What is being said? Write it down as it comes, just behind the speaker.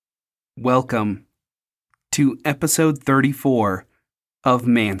Welcome to episode 34 of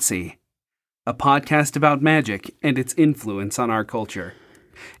Mancy, a podcast about magic and its influence on our culture.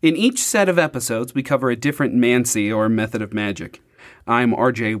 In each set of episodes, we cover a different Mancy or method of magic. I'm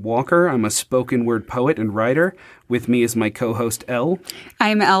RJ Walker. I'm a spoken word poet and writer. With me is my co-host, Elle.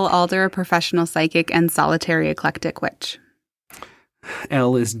 I'm Elle Alder, a professional psychic and solitary eclectic witch.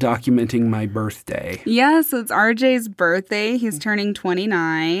 Elle is documenting my birthday. Yes, it's RJ's birthday. He's turning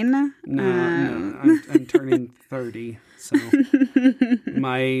 29. No, I'm turning 30. So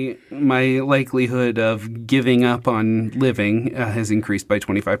my likelihood of giving up on living has increased by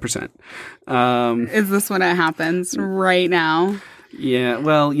 25%. Is this when it happens? Right now? Yeah,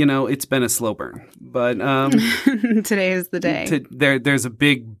 well, it's been a slow burn, but today is the day. There's a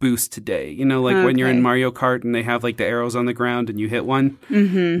big boost today. When you're in Mario Kart and they have the arrows on the ground and you hit one,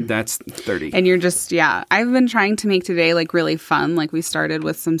 that's 30. And you're just, I've been trying to make today really fun. We started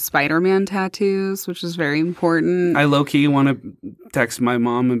with some Spider-Man tattoos, which is very important. I low-key want to text my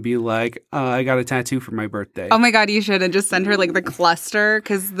mom and be like, I got a tattoo for my birthday. Oh my God, you should. And just send her the cluster,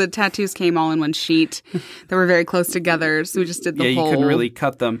 because the tattoos came all in one sheet. They were very close together, so we just did the whole. You couldn't really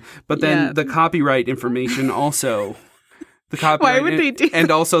cut them. But then the copyright information also. The copyright. Why would they do that? And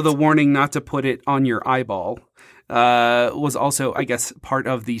also the warning not to put it on your eyeball was also, I guess, part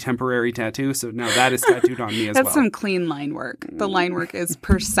of the temporary tattoo. So now that is tattooed on me as well. That's some clean line work. The line work is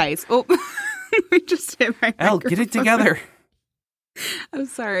precise. Oh, we just hit my Elle, get it together. I'm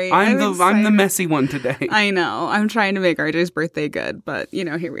sorry. I'm the messy one today. I know. I'm trying to make RJ's birthday good, but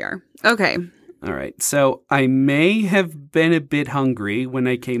here we are. Okay. All right. So I may have been a bit hungry when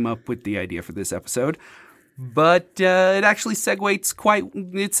I came up with the idea for this episode, but it actually segues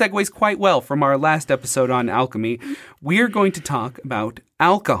quite well from our last episode on alchemy. We're going to talk about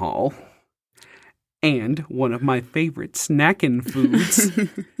alcohol and one of my favorite snacking foods,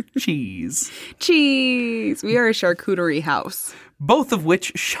 cheese. Cheese. We are a charcuterie house. Both of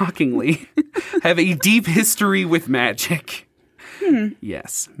which, shockingly, have a deep history with magic.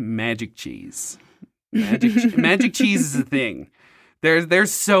 Yes, magic cheese. Magic cheese is a thing.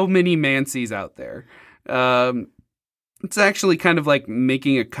 There's so many Mancies out there. It's actually kind of like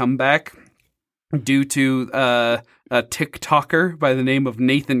making a comeback due to a TikToker by the name of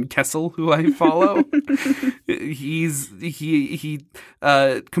Nathan Kessel, who I follow. He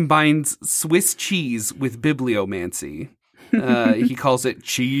combines Swiss cheese with bibliomancy. He calls it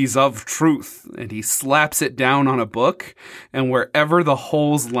cheese of truth, and he slaps it down on a book, and wherever the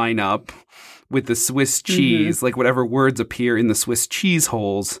holes line up with the Swiss cheese, whatever words appear in the Swiss cheese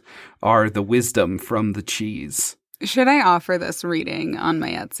holes are the wisdom from the cheese. Should I offer this reading on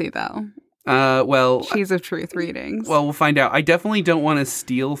my Etsy, though? Cheese of Truth readings. Well, we'll find out. I definitely don't want to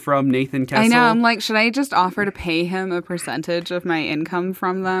steal from Nathan Kessel. I know. I'm should I just offer to pay him a percentage of my income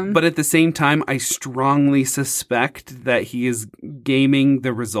from them? But at the same time, I strongly suspect that he is gaming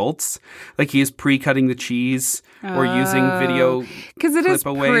the results. He is pre-cutting the cheese or using video because it is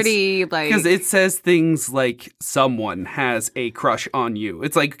pretty because it says things like someone has a crush on you.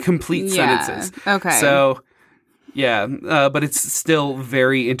 It's complete sentences. Okay. So. Yeah, but it's still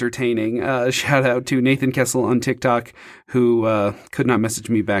very entertaining. Shout out to Nathan Kessel on TikTok, who could not message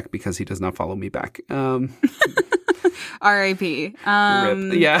me back because he does not follow me back. R.I.P. Rip.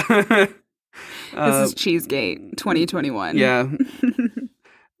 Yeah. This is Cheesegate 2021. Yeah.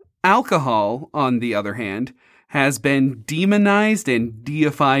 Alcohol, on the other hand, has been demonized and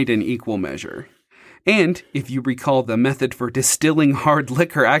deified in equal measure. And, if you recall, the method for distilling hard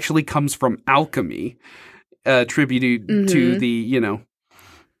liquor actually comes from alchemy. Attributed to the,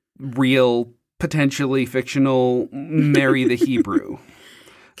 real, potentially fictional Mary the Hebrew.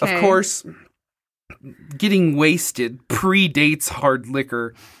 Okay. Of course, getting wasted predates hard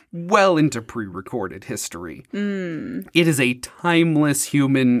liquor well into pre-recorded history. It is a timeless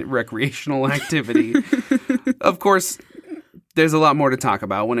human recreational activity. Of course, there's a lot more to talk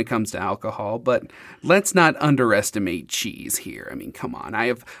about when it comes to alcohol, but let's not underestimate cheese here. I mean, come on.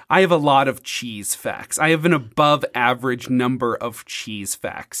 I have a lot of cheese facts. I have an above average number of cheese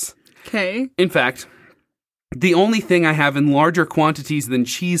facts. Okay. In fact, the only thing I have in larger quantities than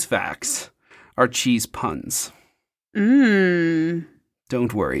cheese facts are cheese puns.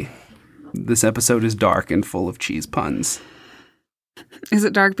 Don't worry. This episode is dark and full of cheese puns. Is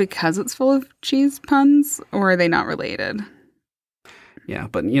it dark because it's full of cheese puns, or are they not related? Yeah,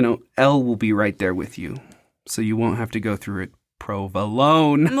 but, Elle will be right there with you, so you won't have to go through it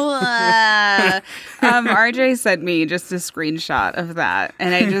provolone. RJ sent me just a screenshot of that,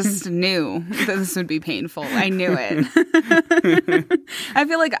 and I just knew that this would be painful. I knew it. I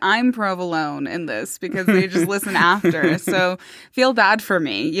feel like I'm provolone in this because they just listen after. So feel bad for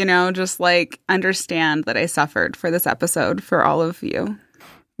me, just like understand that I suffered for this episode for all of you.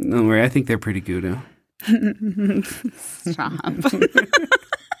 Don't worry, I think they're pretty good. Stop.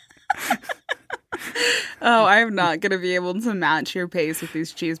 Oh, I'm not going to be able to match your pace with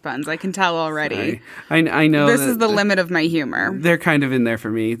these cheese puns. I can tell already. I know. This is the limit of my humor. They're kind of in there for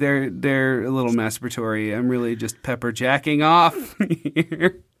me. They're a little masturbatory. I'm really just pepper jacking off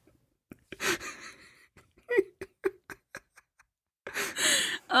here.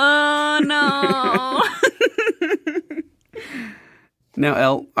 Oh, no. Now,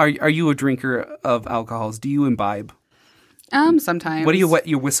 Elle, are you a drinker of alcohols? Do you imbibe? Sometimes. What do you wet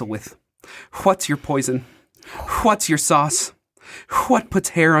your whistle with? What's your poison? What's your sauce? What puts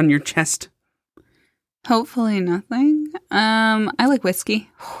hair on your chest? Hopefully nothing. I like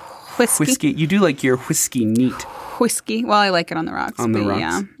whiskey. Whiskey. You do like your whiskey neat. Whiskey. Well, I like it on the rocks. On the rocks.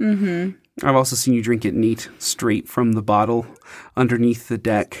 Yeah. Mm-hmm. I've also seen you drink it neat, straight from the bottle, underneath the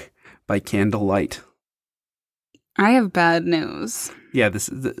deck, by candlelight. I have bad news. Yeah,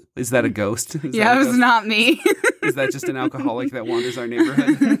 is that a ghost? It was not me. Is that just an alcoholic that wanders our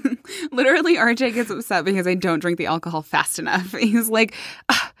neighborhood? Literally, RJ gets upset because I don't drink the alcohol fast enough. He's like,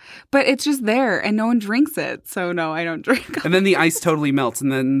 but it's just there and no one drinks it. So no, I don't drink. And then the ice totally melts.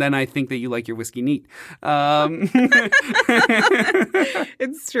 And then I think that you like your whiskey neat.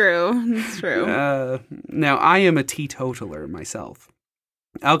 It's true. It's true. Now, I am a teetotaler myself.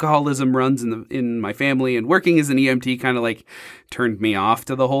 Alcoholism runs in my family, and working as an EMT kind of like turned me off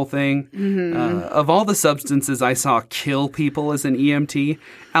to the whole thing. Mm-hmm. Of all the substances I saw kill people as an EMT,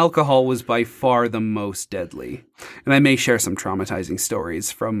 alcohol was by far the most deadly. And I may share some traumatizing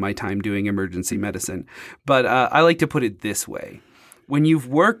stories from my time doing emergency medicine, but I like to put it this way. When you've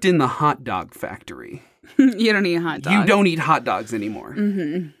worked in the hot dog factory, you don't eat hot dogs. You don't eat hot dogs anymore.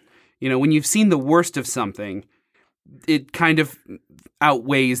 Mm-hmm. When you've seen the worst of something, it kind of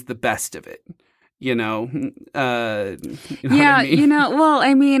outweighs the best of it, what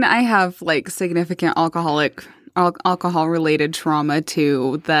I mean? I have like significant alcohol related trauma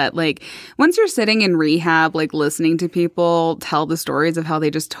too, that like once you're sitting in rehab, like listening to people tell the stories of how they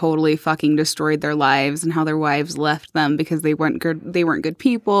just totally fucking destroyed their lives and how their wives left them because they weren't good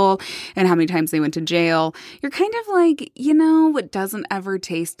people and how many times they went to jail, you're kind of like, what doesn't ever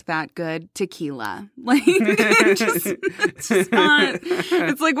taste that good? Tequila. Like it's just not,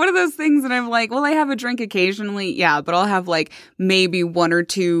 it's like one of those things that I'm like, well, I have a drink occasionally, yeah, but I'll have like maybe 1 or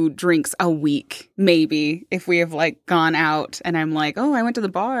 2 drinks a week, maybe, if we have like gone out and I'm like, oh, I went to the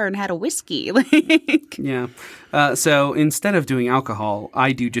bar and had a whiskey. Yeah. So instead of doing alcohol,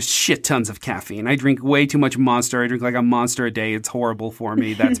 I do just shit tons of caffeine. I drink way too much Monster. I drink like a Monster a day. It's horrible for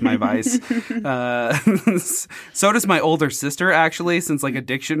me. That's my vice. So does my older sister, actually, since like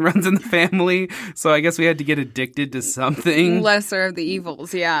addiction runs in the family. So I guess we had to get addicted to something. Lesser of the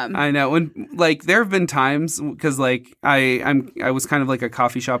evils, yeah. I know. And like there have been times because like I was kind of like a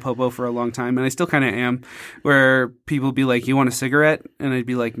coffee shop hobo for a long time, and I still kind of am, where people be like, "You want a cigarette?" And I'd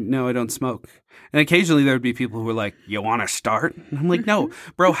be like, "No, I don't smoke." And occasionally there would be people who were like, "You want to start?" And I'm like, "No,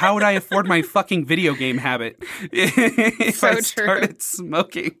 bro, how would I afford my fucking video game habit if I started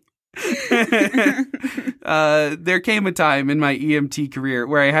smoking?" There came a time in my EMT career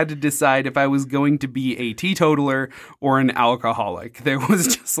where I had to decide if I was going to be a teetotaler or an alcoholic. There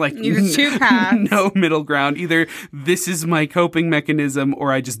was just like no middle ground. Either this is my coping mechanism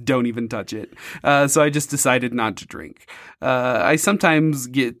or I just don't even touch it. So I just decided not to drink. I sometimes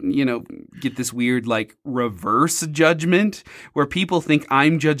get this weird like reverse judgment where people think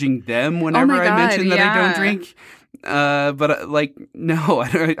I'm judging them whenever I mention that I don't drink. But like, no,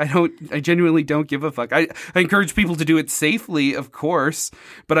 I genuinely don't give a fuck. I encourage people to do it safely, of course,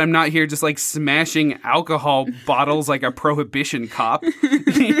 but I'm not here just like smashing alcohol bottles like a prohibition cop,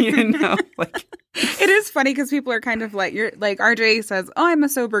 like. It is funny because people are kind of like, you're like, RJ says, "Oh, I'm a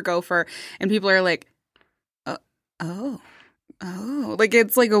sober gopher," and people are like, oh, like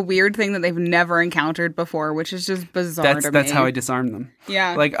it's like a weird thing that they've never encountered before, which is just bizarre to me. That's how I disarm them.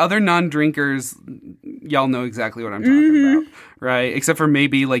 Yeah. Like other non-drinkers, y'all know exactly what I'm talking about, right? Except for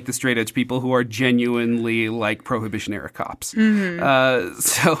maybe like the straight edge people who are genuinely like Prohibition era cops. Mm-hmm.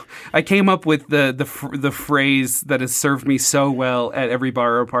 So I came up with the phrase that has served me so well at every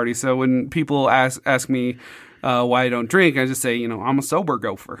bar or party. So when people ask me, why I don't drink, I just say, I'm a sober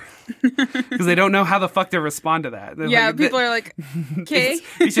gopher. Because they don't know how the fuck to respond to that. They're people are like, okay.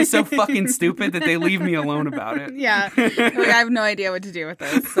 It's just so fucking stupid that they leave me alone about it. Yeah. Like, I have no idea what to do with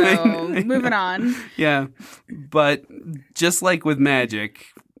this. So moving on. Yeah. But just like with magic,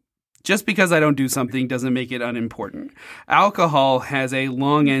 just because I don't do something doesn't make it unimportant. Alcohol has a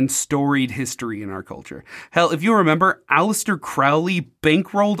long and storied history in our culture. Hell, if you remember, Aleister Crowley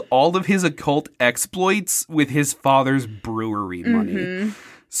bankrolled all of his occult exploits with his father's brewery money.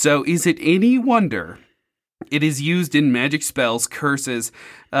 So is it any wonder it is used in magic spells, curses,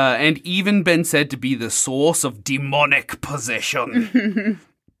 and even been said to be the source of demonic possession?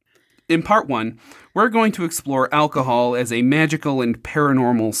 In part 1, we're going to explore alcohol as a magical and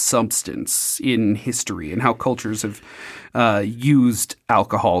paranormal substance in history and how cultures have used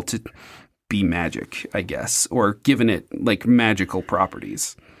alcohol to be magic, I guess, or given it like magical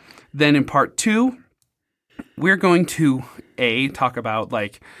properties. Then in part 2, we're going to talk about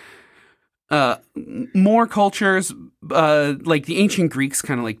like more cultures, like the ancient Greeks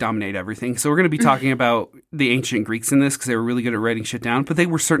kind of like dominate everything. So we're going to be talking about the ancient Greeks in this because they were really good at writing shit down, but they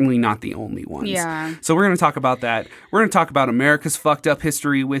were certainly not the only ones. Yeah. So we're going to talk about that. We're going to talk about America's fucked up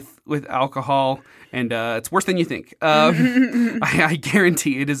history with alcohol, and it's worse than you think. I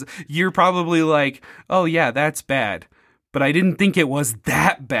guarantee it is. You're probably like, oh yeah, that's bad. But I didn't think it was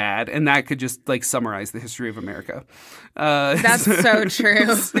that bad, and that could just like summarize the history of America. That's so true.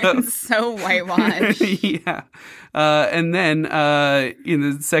 It's so whitewashed. Yeah. And then in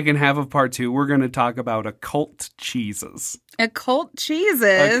the second half of part 2, we're going to talk about occult cheeses. Occult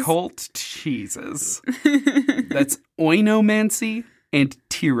cheeses? Occult cheeses. That's oinomancy and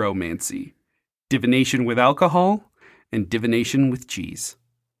tyromancy. Divination with alcohol and divination with cheese.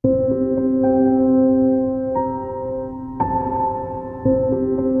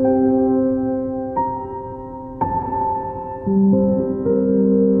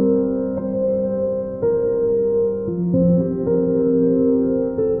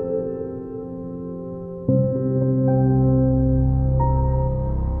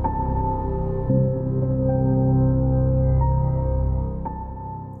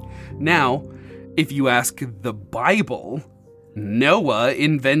 Now, if you ask the Bible, Noah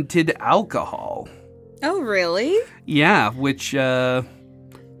invented alcohol. Oh, really? Yeah, which,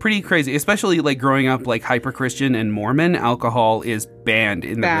 pretty crazy. Especially, like, growing up, like, hyper-Christian and Mormon, alcohol is banned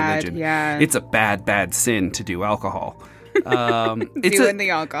in the religion. Yeah. It's a bad, bad sin to do alcohol. Doing the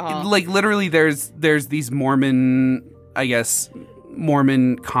alcohol. Like, literally, there's these Mormon, I guess,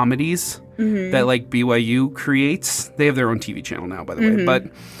 Mormon comedies that, like, BYU creates. They have their own TV channel now, by the way,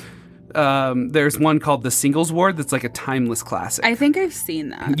 but... there's one called The Singles Ward that's like a timeless classic. I think I've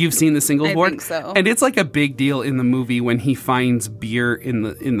seen that. You've seen The Singles Ward? I think so. And it's like a big deal in the movie when he finds beer in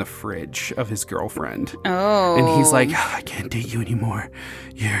the fridge of his girlfriend. Oh. And he's like, I can't date you anymore.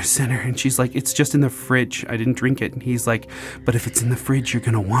 You're a sinner. And she's like, it's just in the fridge. I didn't drink it. And he's like, but if it's in the fridge, you're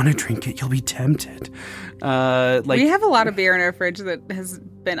going to want to drink it. You'll be tempted. We have a lot of beer in our fridge that has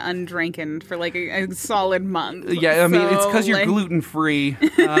been undrinken for like a solid month. Yeah, I mean, it's because you're gluten-free.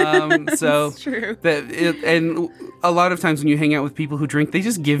 So that's true. And a lot of times when you hang out with people who drink, they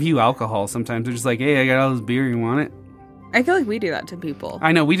just give you alcohol sometimes. They're just like, hey, I got all this beer. You want it? I feel like we do that to people.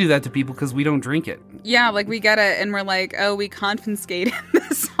 I know. We do that to people because we don't drink it. Yeah, like we get it and we're like, oh, we confiscated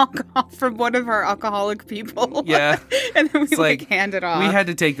this alcohol from one of our alcoholic people. Yeah. And then we like hand it off. We had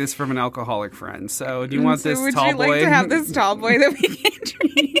to take this from an alcoholic friend. So do you want this tall boy? Would you like to have this tall boy that we can't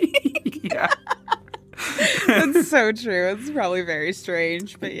drink? Yeah. That's so true. It's probably very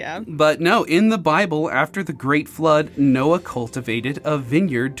strange, but yeah. But no, in the Bible, after the Great Flood, Noah cultivated a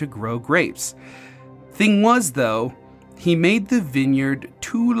vineyard to grow grapes. Thing was, though, he made the vineyard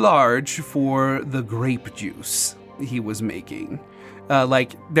too large for the grape juice he was making.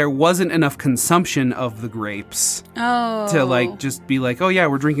 Like, there wasn't enough consumption of the grapes to, like, just be like, oh, yeah,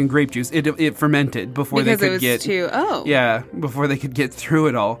 we're drinking grape juice. It fermented before they could get... Yeah, before they could get through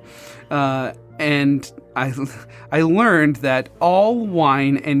it all. And I learned that all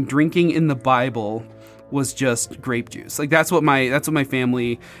wine and drinking in the Bible was just grape juice. Like that's what my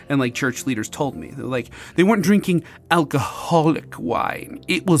family and like church leaders told me. They're like, they weren't drinking alcoholic wine.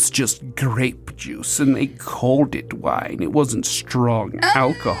 It was just grape juice, and they called it wine. It wasn't strong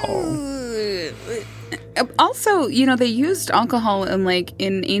alcohol. Also, you know, they used alcohol in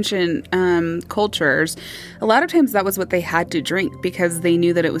ancient cultures. A lot of times that was what they had to drink because they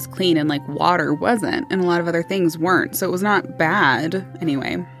knew that it was clean and like water wasn't, and a lot of other things weren't. So it was not bad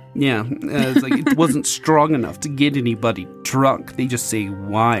anyway. Yeah, it's like it wasn't strong enough to get anybody drunk. They just say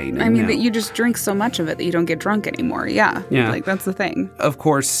wine. I mean, that you just drink so much of it that you don't get drunk anymore. Yeah. Like, that's the thing. Of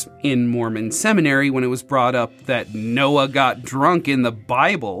course, in Mormon seminary, when it was brought up that Noah got drunk in the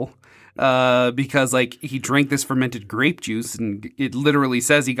Bible because, like, he drank this fermented grape juice, and it literally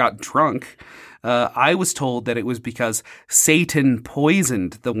says he got drunk, I was told that it was because Satan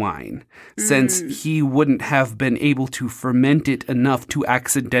poisoned the wine, since he wouldn't have been able to ferment it enough to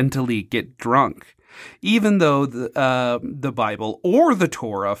accidentally get drunk. Even though the Bible, or the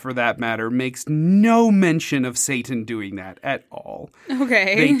Torah for that matter, makes no mention of Satan doing that at all.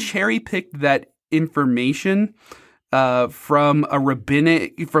 Okay. They cherry-picked that information from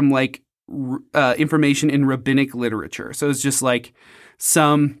information in rabbinic literature. So it's just like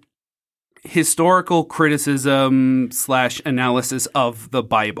some historical criticism / analysis of the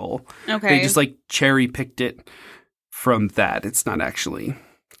Bible. Okay. They just like cherry picked it from that. It's not actually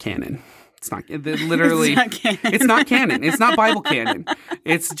canon. It's not literally. It's not canon. It's not canon. It's not Bible canon.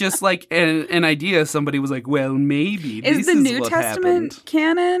 It's just like an idea. Somebody was like, "Well, maybe is this the is New what Testament happened."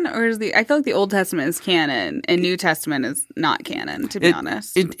 canon, or is the? I feel like the Old Testament is canon, and New Testament is not canon. To be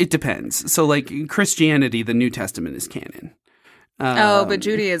honest, it depends. So, like Christianity, the New Testament is canon. But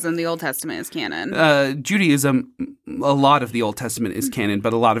Judaism, the Old Testament is canon. Judaism, a lot of the Old Testament is canon,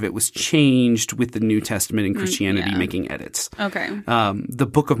 but a lot of it was changed with the New Testament and Christianity making edits. Okay. The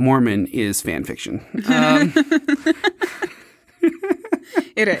Book of Mormon is fan fiction.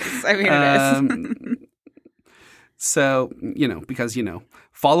 It is. I mean, it is. So, because,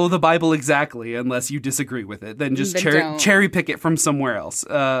 follow the Bible exactly unless you disagree with it. Then just cherry pick it from somewhere else.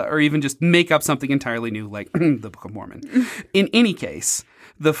 Or even just make up something entirely new like the Book of Mormon. In any case,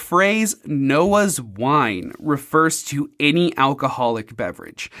 the phrase Noah's wine refers to any alcoholic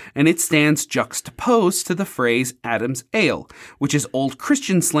beverage, and it stands juxtaposed to the phrase Adam's ale, which is Old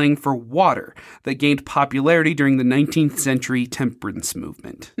Christian slang for water that gained popularity during the 19th century temperance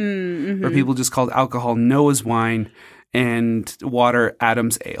movement, where people just called alcohol Noah's wine and water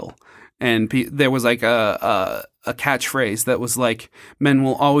Adam's ale. And there was like a catchphrase that was like, men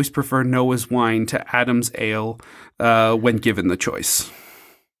will always prefer Noah's wine to Adam's ale when given the choice.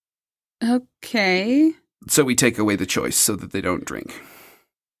 Okay. So we take away the choice so that they don't drink.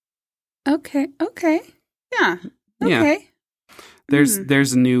 Okay. Yeah. Okay. Yeah.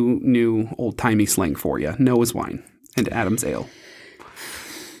 There's a new old-timey slang for you. Noah's wine and Adam's ale.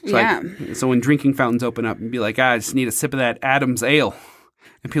 So when drinking fountains open up and be like, I just need a sip of that Adam's ale.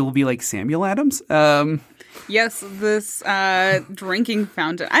 And people will be like, Samuel Adams? Yes, this drinking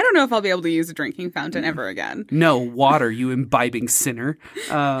fountain. I don't know if I'll be able to use a drinking fountain ever again. No, water, you imbibing sinner.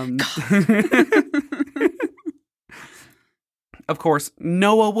 Of course,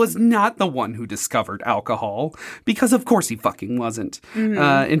 Noah was not the one who discovered alcohol, because of course he fucking wasn't.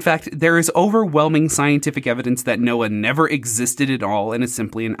 In fact, there is overwhelming scientific evidence that Noah never existed at all and is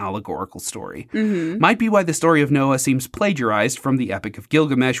simply an allegorical story. Might be why the story of Noah seems plagiarized from the Epic of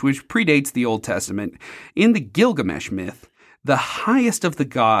Gilgamesh, which predates the Old Testament. In the Gilgamesh myth, the highest of the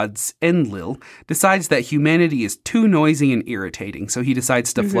gods, Enlil, decides that humanity is too noisy and irritating, so he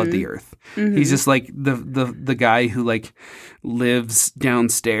decides to flood the earth. He's just like the guy who like lives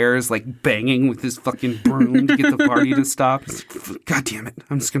downstairs, like banging with his fucking broom to get the party to stop. God damn it!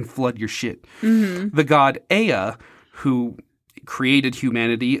 I'm just gonna flood your shit. The god Ea, who created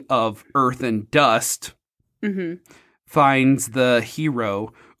humanity of earth and dust, finds the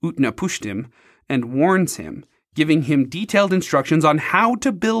hero Utnapishtim and warns him, giving him detailed instructions on how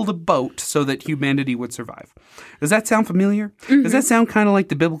to build a boat so that humanity would survive. Does that sound familiar? Does that sound kind of like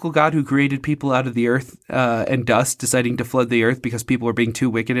the biblical God who created people out of the earth and dust, deciding to flood the earth because people were being too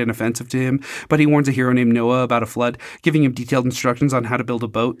wicked and offensive to him? But he warns a hero named Noah about a flood, giving him detailed instructions on how to build a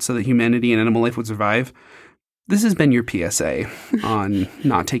boat so that humanity and animal life would survive. This has been your PSA on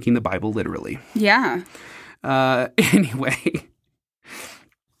not taking the Bible literally. Yeah. Anyway,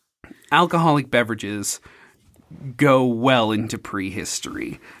 alcoholic beverages go well into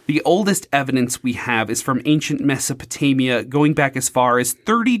prehistory. The oldest evidence we have is from ancient Mesopotamia, going back as far as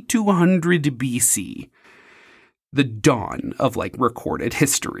 3200 BC, the dawn of like recorded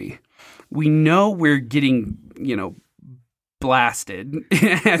history. We know we're getting, blasted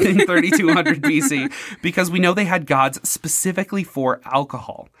in 3200 BC because we know they had gods specifically for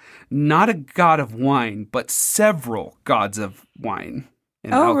alcohol. Not a god of wine, but several gods of wine. Oh,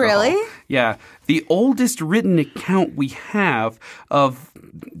 alcohol. Really? Yeah. The oldest written account we have of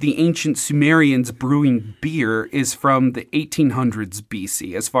the ancient Sumerians brewing beer is from the 1800s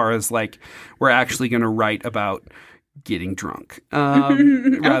BC, as far as like we're actually going to write about getting drunk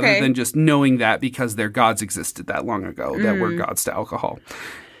rather than just knowing that because their gods existed that long ago that were gods to alcohol.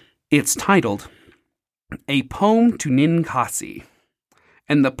 It's titled A Poem to Ninkasi.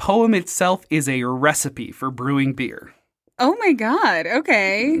 And the poem itself is a recipe for brewing beer. Oh my God.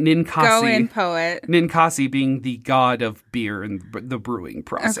 Okay. Ninkasi. Go in, poet. Ninkasi being the god of beer and the brewing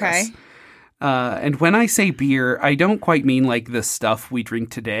process. Okay. And when I say beer, I don't quite mean like the stuff we drink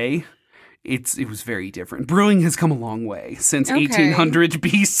today. It was very different. Brewing has come a long way since 1800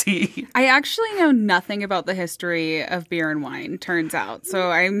 BC. I actually know nothing about the history of beer and wine, turns out. So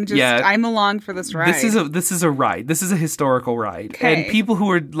I'm along for this ride. This is a ride. This is a historical ride. Okay. And people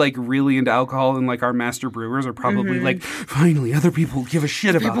who are like really into alcohol and like our master brewers are probably like, finally, other people give a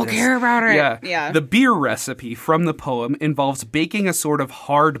shit about People this. care about it. Yeah. The beer recipe from the poem involves baking a sort of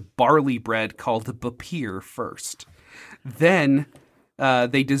hard barley bread called bapir first. Then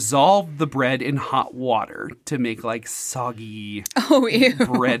they dissolve the bread in hot water to make like soggy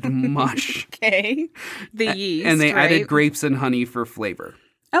bread mush. Okay. The yeast, and they right? added grapes and honey for flavor.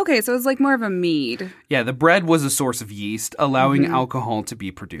 Okay, so it's like more of a mead. Yeah, the bread was a source of yeast, allowing alcohol to be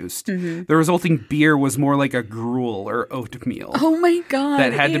produced. The resulting beer was more like a gruel or oatmeal. Oh my God.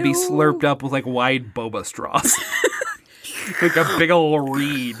 That had to be slurped up with like wide boba straws. Like a big old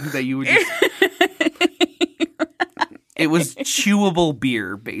reed that you would just... It was chewable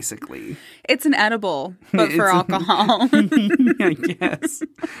beer, basically. It's an edible, but for alcohol. I guess.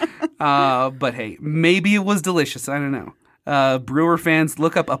 But hey, maybe it was delicious. I don't know. Brewer fans,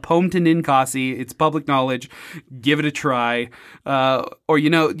 look up A Poem to Ninkasi. It's public knowledge. Give it a try. Or,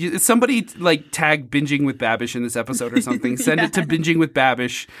 somebody like tag Binging with Babish in this episode or something. Send it to Binging with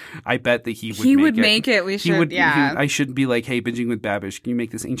Babish. I bet that he would make it. We should, I should be like, hey, Binging with Babish, can you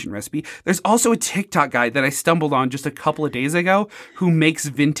make this ancient recipe? There's also a TikTok guy that I stumbled on just a couple of days ago who makes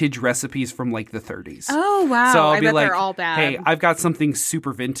vintage recipes from like the 30s. Oh, wow. So I'll I be bet like, they're all bad. hey, I've got something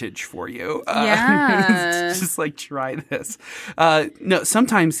super vintage for you. Yeah. Just like try this. No,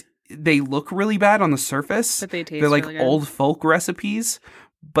 sometimes they look really bad on the surface. But they taste They're like really good. old folk recipes,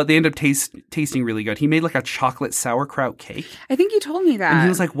 but they end up tasting really good. He made like a chocolate sauerkraut cake. I think you told me that. And he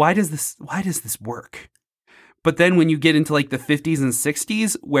was like, why does this work? But then when you get into like the 50s and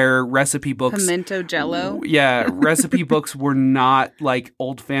 60s where recipe books... Pimento Jello? Yeah, recipe books were not like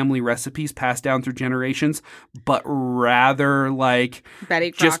old family recipes passed down through generations, but rather like...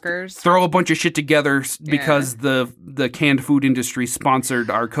 Betty Crocker's. Just throw a bunch of shit together because the canned food industry sponsored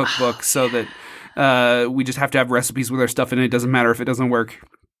our cookbook so that we just have to have recipes with our stuff in it. It doesn't matter if it doesn't work.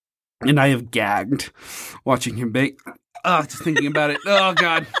 And I have gagged watching him bake. Just thinking about it. Oh,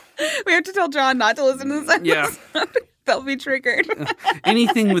 God. We have to tell John not to listen to this episode. Yeah. They'll be triggered.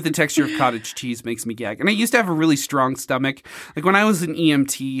 Anything with the texture of cottage cheese makes me gag. And I used to have a really strong stomach. Like when I was an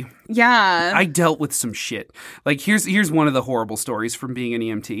EMT, I dealt with some shit. Like here's one of the horrible stories from being an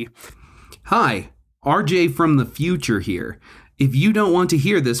EMT. Hi, RJ from the future here. If you don't want to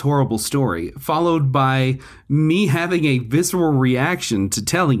hear this horrible story, followed by me having a visceral reaction to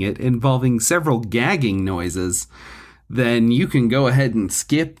telling it involving several gagging noises, then you can go ahead and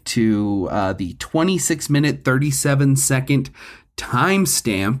skip to the 26-minute, 37-second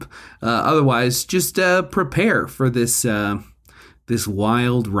timestamp. Otherwise, just prepare for this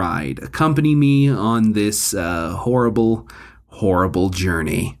wild ride. Accompany me on this horrible, horrible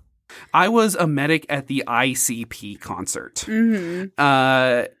journey. I was a medic at the ICP concert.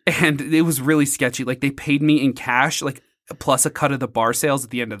 And it was really sketchy. Like, they paid me in cash, like, plus a cut of the bar sales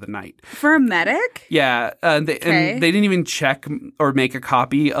at the end of the night. For a medic? Yeah. And they didn't even check or make a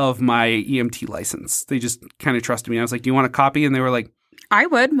copy of my EMT license. They just kind of trusted me. I was like, do you want a copy? And they were like... I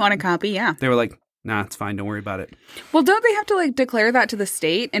would want a copy, yeah. They were like, nah, it's fine. Don't worry about it. Well, don't they have to, like, declare that to the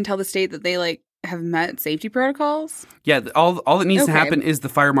state and tell the state that they, like, have met safety protocols? Yeah, all that needs to happen is the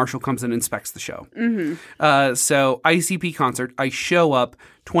fire marshal comes and inspects the show. So ICP concert, I show up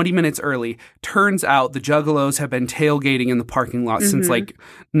 20 minutes early. Turns out the Juggalos have been tailgating in the parking lot since like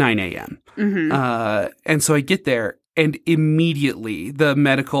 9 a.m. And so I get there and immediately the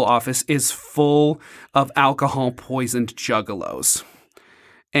medical office is full of alcohol poisoned Juggalos.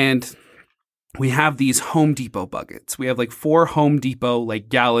 And we have these Home Depot buckets. We have like 4 Home Depot like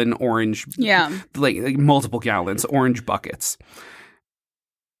gallon orange, like multiple gallons orange buckets.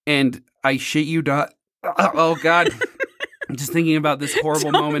 And I shit you not. Oh God, I'm just thinking about this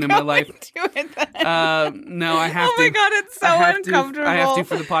horrible moment in my life. No, I have to. Oh my God, it's so uncomfortable. I have to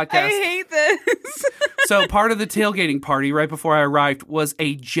for the podcast. I hate this. So part of the tailgating party right before I arrived was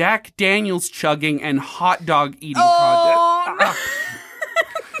a Jack Daniels chugging and hot dog eating project.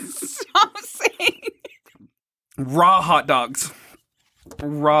 Stop saying. Raw hot dogs.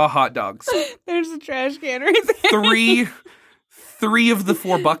 There's a trash can right there. Three of the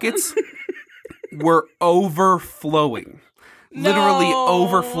 4 buckets were overflowing. literally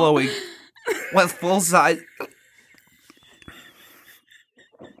overflowing with full size.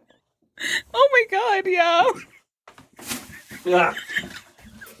 Oh my god, yeah.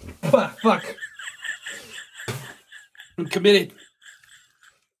 Fuck. I'm committed.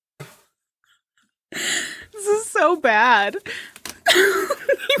 This is so bad. You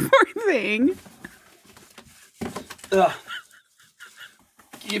poor thing.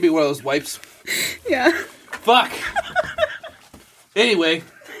 Give me one of those wipes. Yeah. Fuck. Anyway.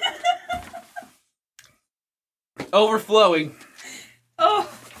 Overflowing. Oh.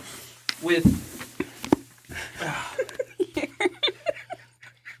 With...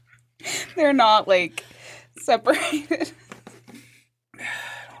 They're not, like, separated.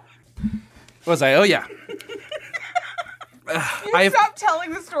 What was I? Oh, yeah. Stop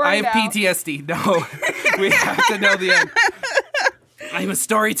telling the story I have now. PTSD. No. We have to know the end. I'm a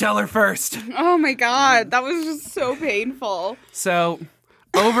storyteller first. Oh my god, that was just so painful. So,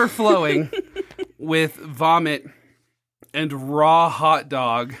 overflowing with vomit and raw hot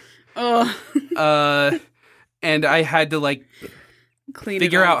dog. Ugh. And I had to, like,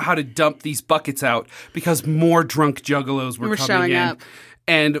 figure out how to dump these buckets out because more drunk juggalos were coming showing in. up.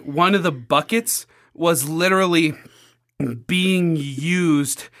 And one of the buckets was literally being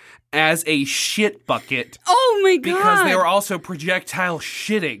used as a shit bucket. Oh my god. Because they were also projectile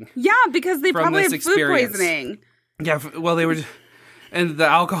shitting. Yeah, because they from probably this had food experience. poisoning. Yeah, well, they were... And the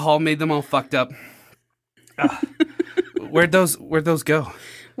alcohol made them all fucked up. Where'd those go?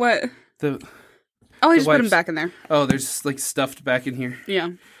 What? Oh, I just put them back in there. Oh, there's like stuffed back in here. Yeah.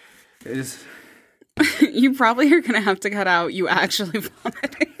 It is... You probably are going to have to cut out you actually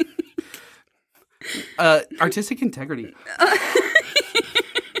vomiting. Artistic integrity.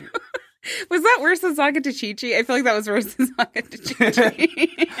 Was that worse than Sakatachichi? I feel like that was worse than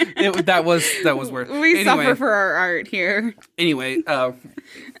Sakatachichi. That was worse. We suffer for our art here. Anyway,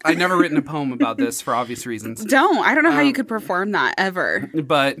 I'd never written a poem about this for obvious reasons. I don't know how you could perform that ever.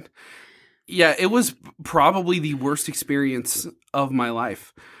 But yeah, it was probably the worst experience of my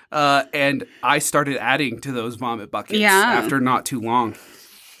life. And I started adding to those vomit buckets after not too long.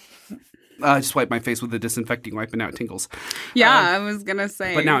 I just wiped my face with a disinfecting wipe and now it tingles. Yeah, I was going to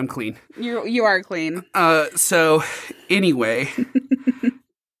say. But now I'm clean. You are clean. So anyway,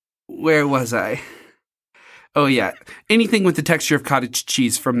 where was I? Oh yeah, anything with the texture of cottage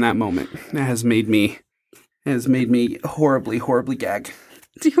cheese from that moment has made me horribly, horribly gag.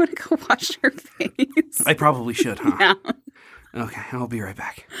 Do you want to go wash your face? I probably should, huh? Yeah. Okay, I'll be right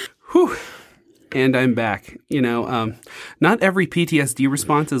back. Whew. And I'm back. Not every PTSD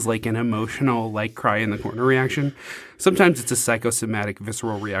response is like an emotional, like cry in the corner reaction. Sometimes it's a psychosomatic,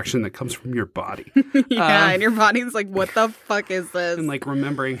 visceral reaction that comes from your body. Yeah, and your body's like, what the fuck is this? And like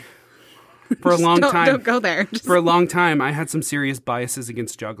remembering for a long time. Don't go there. For a long time, I had some serious biases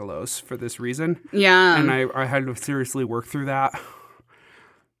against juggalos for this reason. Yeah. And I had to seriously work through that.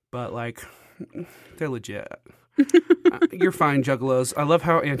 But like, they're legit. You're fine, juggalos. I love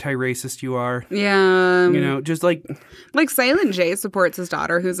how anti-racist you are. Yeah. Just like Silent J supports his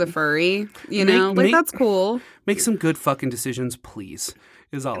daughter who's a furry. That's cool. Make some good fucking decisions, please.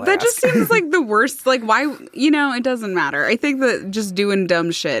 Is all I That ask. just seems like the worst. Like, why? It doesn't matter. I think that just doing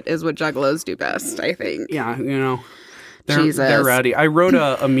dumb shit is what juggalos do best, I think. Yeah, Jesus. They're rowdy. I wrote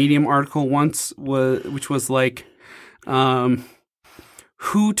a Medium article once, which was like,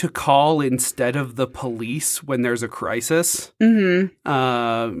 who to call instead of the police when there's a crisis.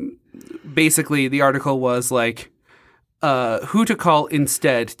 Mm-hmm. Basically, the article was like, who to call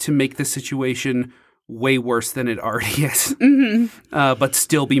instead to make the situation way worse than it already is, but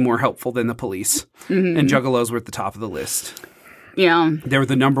still be more helpful than the police. Mm-hmm. And juggalos were at the top of the list. Yeah. They were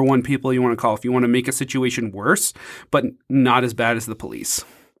the number one people you want to call if you want to make a situation worse, but not as bad as the police.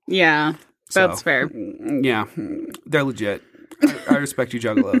 Yeah, that's fair. Yeah, they're legit. I respect you,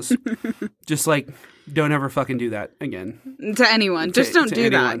 juggalos. Just like, don't ever fucking do that again. To anyone. Just don't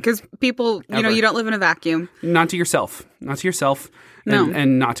do that. Because people, you don't live in a vacuum. Not to yourself. Not to yourself.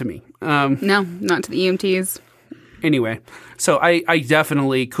 And not to me. No, not to the EMTs. Anyway, so I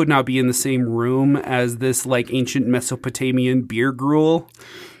definitely could not be in the same room as this like ancient Mesopotamian beer gruel.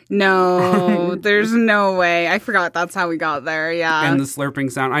 No, there's no way. I forgot that's how we got there. Yeah. And the slurping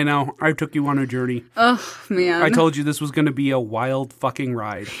sound. I know. I took you on a journey. Oh, man. I told you this was going to be a wild fucking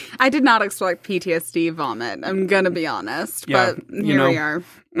ride. I did not expect PTSD vomit. I'm going to be honest. Yeah, but here we are.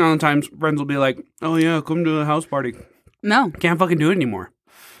 Sometimes friends will be like, oh yeah, come to the house party. No. Can't fucking do it anymore.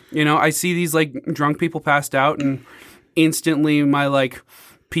 I see these like drunk people passed out and instantly my like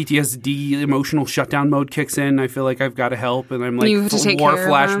PTSD emotional shutdown mode kicks in. I feel like I've got to help and I'm like you have to take war care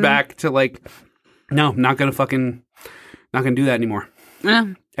of flashback to like, no, not gonna fucking Not going to do that anymore.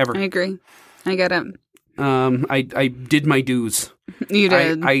 Yeah, Ever. I agree. I get it. I did my dues. You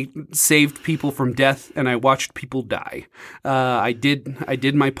did. I saved people from death, and I watched people die. I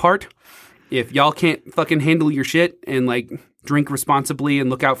did my part. If y'all can't fucking handle your shit and like drink responsibly and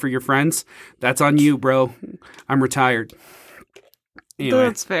look out for your friends, that's on you, bro. I'm retired. Anyway.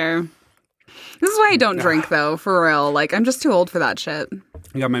 That's fair. This is why I don't drink, though, for real. Like, I'm just too old for that shit.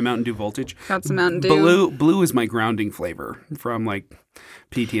 I got my Mountain Dew Voltage. Got some Mountain Dew. Blue is my grounding flavor from like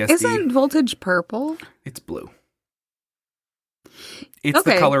PTSD. Isn't Voltage purple? It's blue. It's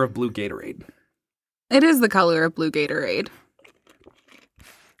the color of blue Gatorade. It is the color of blue Gatorade.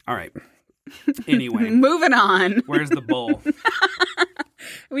 All right. Anyway. Moving on. Where's the bowl?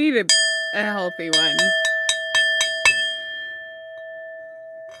 We need a healthy one.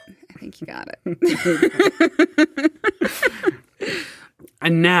 I think you got it.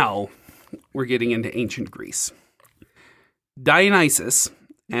 And now we're getting into ancient Greece. Dionysus,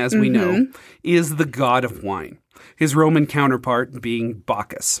 as we know, is the god of wine, his Roman counterpart being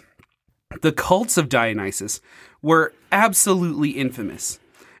Bacchus. The cults of Dionysus were absolutely infamous.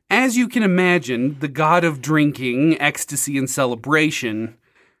 As you can imagine, the god of drinking, ecstasy, and celebration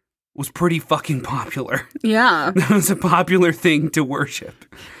was pretty fucking popular. Yeah. That was a popular thing to worship.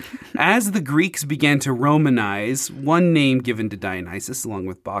 As the Greeks began to Romanize, one name given to Dionysus, along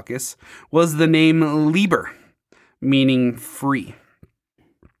with Bacchus, was the name Liber, meaning free.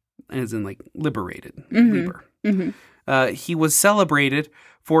 As in, like, liberated. Liber. He was celebrated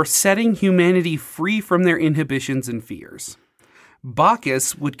for setting humanity free from their inhibitions and fears.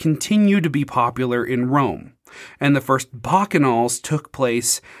 Bacchus would continue to be popular in Rome, and the first bacchanals took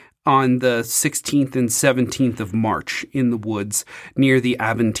place on the 16th and 17th of March in the woods near the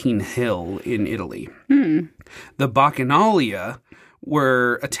Aventine Hill in Italy. The Bacchanalia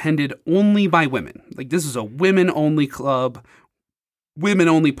were attended only by women. Like, this is a women-only club,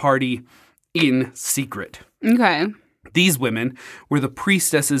 women-only party in secret. Okay. These women were the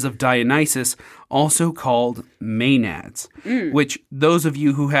priestesses of Dionysus, also called Maenads, which those of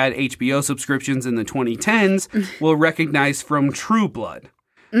you who had HBO subscriptions in the 2010s will recognize from True Blood.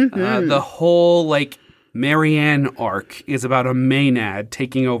 The whole, like, Marianne arc is about a Maenad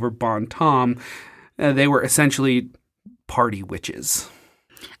taking over Bon Tom. They were essentially party witches.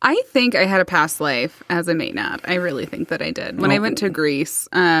 I think I had a past life as a Maenad. I really think that I did. When I went to Greece,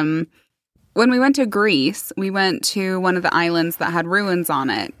 when we went to one of the islands that had ruins on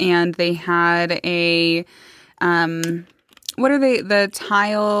it, and they had a, the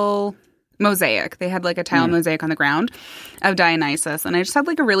tile mosaic. They had like a tile mosaic on the ground of Dionysus, and I just had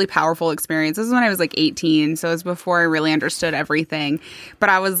like a really powerful experience. This is when I was like 18, so it was before I really understood everything. But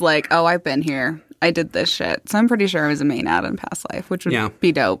I was like, oh, I've been here. I did this shit. So I'm pretty sure I was a Maenad in past life, which would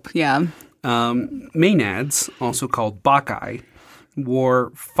be dope. Yeah. Maenads, also called Bacchae,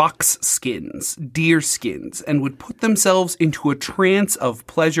 wore fox skins, deer skins, and would put themselves into a trance of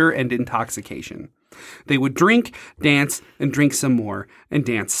pleasure and intoxication. They would drink, dance, and drink some more, and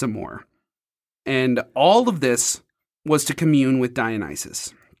dance some more. And all of this was to commune with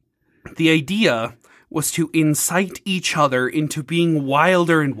Dionysus. The idea was to incite each other into being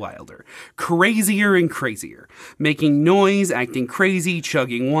wilder and wilder, crazier and crazier, making noise, acting crazy,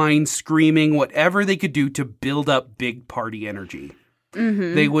 chugging wine, screaming, whatever they could do to build up big party energy.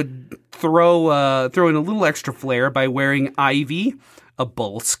 They would throw in a little extra flair by wearing ivy, a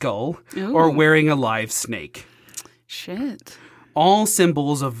bull skull, or wearing a live snake. Shit. All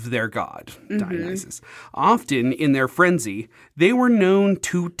symbols of their god, Dionysus. Often, in their frenzy, they were known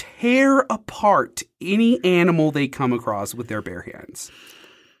to tear apart any animal they come across with their bare hands.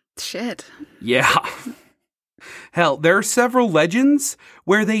 Shit. Yeah. Hell, there are several legends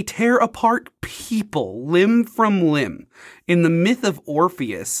where they tear apart people limb from limb. In the myth of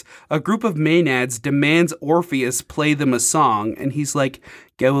Orpheus, a group of Maenads demands Orpheus play them a song, and he's like,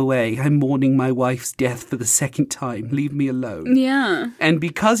 "Go away, I'm mourning my wife's death for the second time, leave me alone." Yeah. And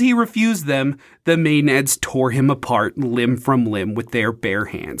because he refused them, the Maenads tore him apart limb from limb with their bare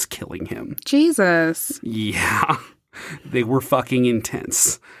hands, killing him. Jesus. Yeah. They were fucking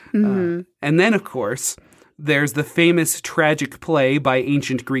intense. And then, of course, there's the famous tragic play by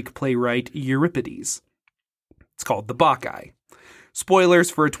ancient Greek playwright Euripides. It's called The Bacchae.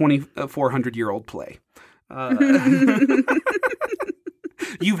 Spoilers for a 2,400-year-old play.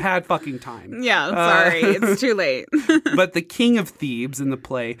 You've had fucking time. Yeah, sorry. It's too late. But the king of Thebes in the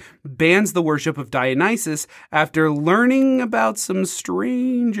play bans the worship of Dionysus after learning about some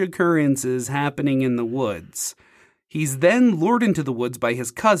strange occurrences happening in the woods. He's then lured into the woods by his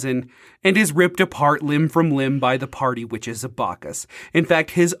cousin and is ripped apart limb from limb by the party witches of Bacchus. In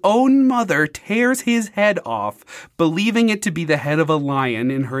fact, his own mother tears his head off, believing it to be the head of a lion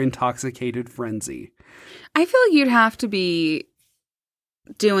in her intoxicated frenzy. I feel like you'd have to be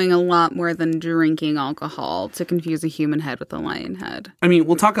doing a lot more than drinking alcohol to confuse a human head with a lion head. I mean,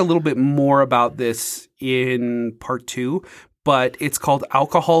 we'll talk a little bit more about this in part 2, but it's called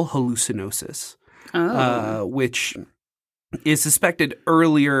alcohol hallucinosis. Which is suspected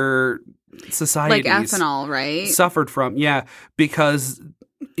earlier societies like ethanol, right? Suffered from, because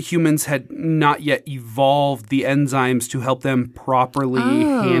humans had not yet evolved the enzymes to help them properly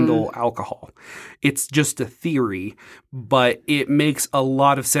handle alcohol. It's just a theory, but it makes a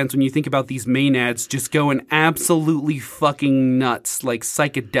lot of sense when you think about these Maenads just going absolutely fucking nuts, like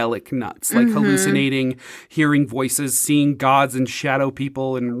psychedelic nuts, like hallucinating, hearing voices, seeing gods and shadow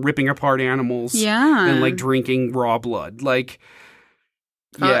people and ripping apart animals and like drinking raw blood. Like,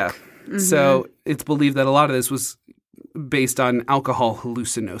 So it's believed that a lot of this was based on alcohol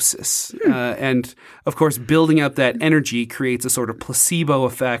hallucinosis. And, of course, building up that energy creates a sort of placebo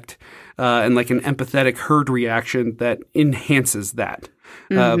effect and like an empathetic herd reaction that enhances that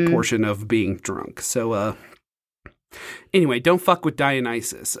portion of being drunk. So, anyway, don't fuck with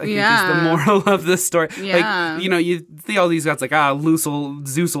Dionysus, I think is the moral of this story. Yeah. Like, you see all these gods like,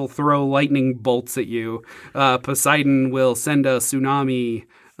 Zeus will throw lightning bolts at you. Poseidon will send a tsunami.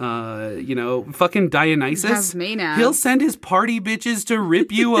 Fucking Dionysus, he'll send his party bitches to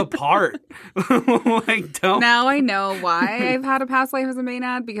rip you apart. Like, don't. Now I know why I've had a past life as a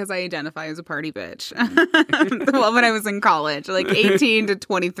Maenad, because I identify as a party bitch. Well, when I was in college, like 18 to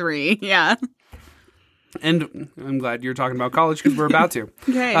 23. Yeah. And I'm glad you're talking about college because we're about to.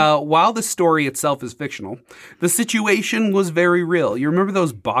 Okay. While the story itself is fictional, the situation was very real. You remember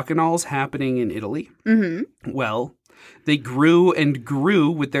those bacchanals happening in Italy? Mm-hmm. Well, they grew and grew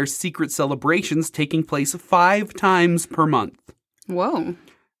with their secret celebrations taking place 5 times per month. Whoa.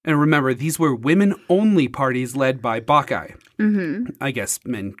 And remember, these were women-only parties led by Bacchae. Mm-hmm. I guess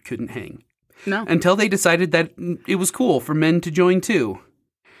men couldn't hang. No. Until they decided that it was cool for men to join too,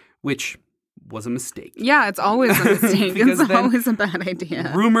 which was a mistake. Yeah, it's always a mistake. It's always a bad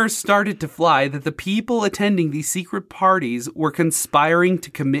idea. Rumors started to fly that the people attending these secret parties were conspiring to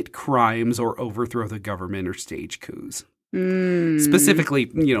commit crimes or overthrow the government or stage coups. Specifically,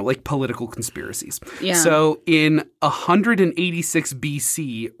 like political conspiracies. Yeah. So in 186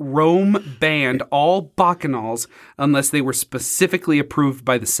 BC, Rome banned all bacchanals unless they were specifically approved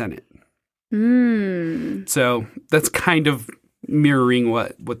by the Senate. So that's kind of mirroring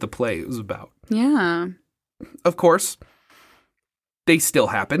what the play was about. Yeah. Of course, they still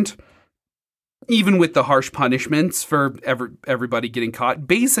happened. Even with the harsh punishments for everybody getting caught.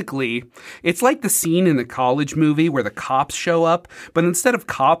 Basically, it's like the scene in the College movie where the cops show up, but instead of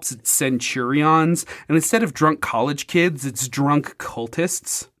cops, it's centurions, and instead of drunk college kids, it's drunk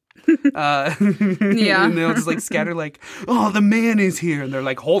cultists. And they'll just like scatter like, oh, the man is here, and they're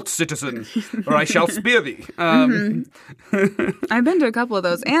like, halt, citizen, or I shall spear thee. I've been to a couple of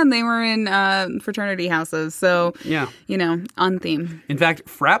those, and they were in fraternity houses, so on theme. In fact,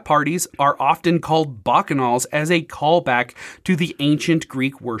 frat parties are often called bacchanals as a callback to the ancient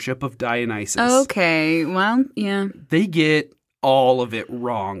Greek worship of Dionysus. Okay, well, yeah. They get all of it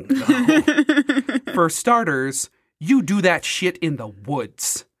wrong, though. For starters, you do that shit in the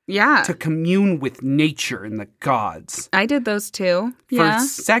woods. Yeah. To commune with nature and the gods. I did those too. Yeah. For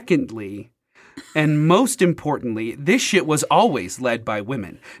secondly, and most importantly, this shit was always led by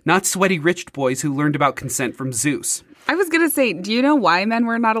women, not sweaty rich boys who learned about consent from Zeus. I was going to say, do you know why men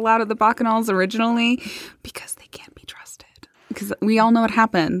were not allowed at the bacchanals originally? Because they can't be trusted. Because we all know what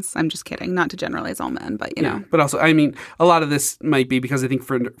happens. I'm just kidding. Not to generalize all men, but you know. But also, I mean, a lot of this might be because I think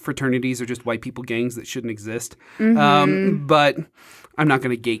fraternities are just white people gangs that shouldn't exist. But I'm not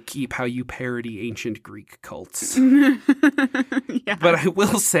going to gatekeep how you parody ancient Greek cults. But I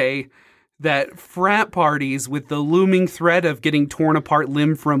will say that frat parties with the looming threat of getting torn apart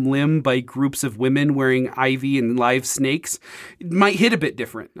limb from limb by groups of women wearing ivy and live snakes might hit a bit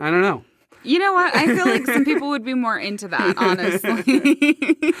different. I don't know. You know what? I feel like some people would be more into that, honestly.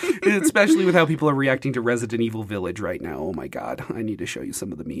 Especially with how people are reacting to Resident Evil Village right now. Oh my God. I need to show you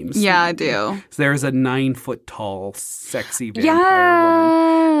some of the memes. Yeah, I do. There's a 9-foot-tall, sexy vampire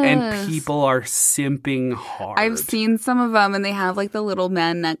woman. And people are simping hard. I've seen some of them, and they have like the little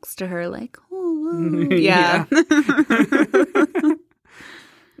men next to her, like, oh, yeah.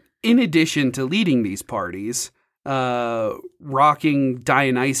 In addition to leading these parties, rocking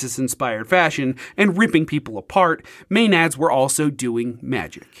Dionysus-inspired fashion and ripping people apart, Maenads were also doing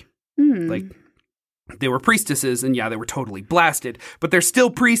magic. Like They were priestesses, and yeah, they were totally blasted, but they're still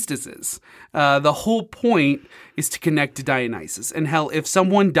priestesses. The whole point is to connect to Dionysus. And hell, if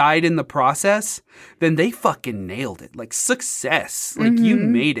someone died in the process, then they fucking nailed it. Like, success. Like, you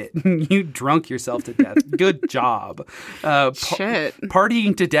made it. You drunk yourself to death. Good job. Shit.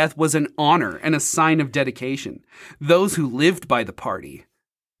 Partying to death was an honor and a sign of dedication. Those who lived by the party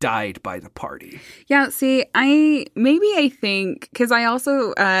died by the party. Yeah, see, I think, because I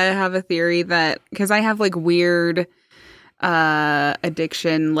also have a theory that, because I have like weird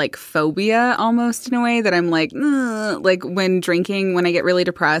addiction, like phobia almost in a way, that I'm like, ugh. Like when drinking, when I get really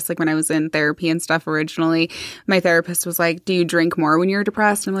depressed, like when I was in therapy and stuff originally, my therapist was like, do you drink more when you're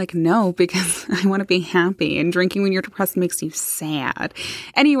depressed? I'm like, no, because I want to be happy, and drinking when you're depressed makes you sad.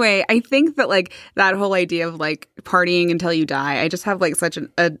 Anyway, I think that like that whole idea of like partying until you die, I just have like such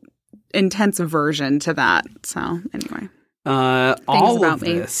an intense aversion to that. So anyway. All of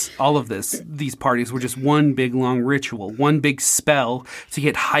this, these parties were just one big long ritual, one big spell to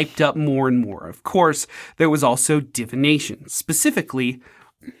get hyped up more and more. Of course, there was also divination, specifically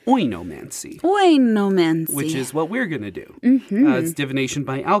oinomancy. Which is what we're going to do. It's divination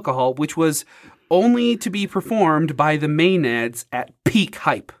by alcohol, which was only to be performed by the Maenads at peak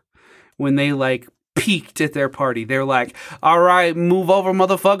hype. When they like peaked at their party. They're like, all right, move over,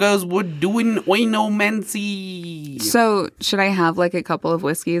 motherfuckers. We're doing oinomancy. So should I have like a couple of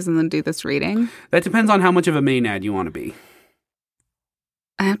whiskeys and then do this reading? That depends on how much of a Maenad you want to be.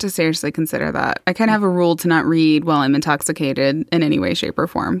 I have to seriously consider that. I kind of have a rule to not read while I'm intoxicated in any way, shape, or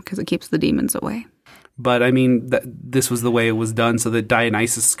form, because it keeps the demons away. But I mean, this was the way it was done so that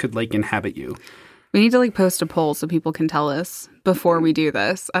Dionysus could like inhabit you. We need to like post a poll so people can tell us before we do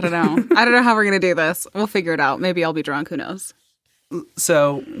this. I don't know. I don't know how we're going to do this. We'll figure it out. Maybe I'll be drunk. Who knows?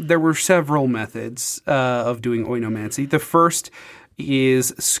 So there were several methods of doing oinomancy. The first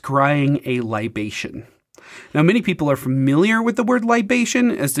is scrying a libation. Now, many people are familiar with the word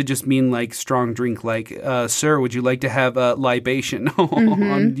libation as to just mean like strong drink, like, sir, would you like to have a libation?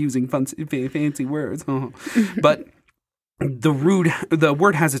 I'm using fancy words. But the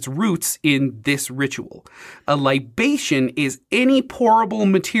word has its roots in this ritual. A libation is any pourable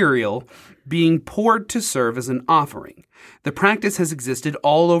material being poured to serve as an offering. The practice has existed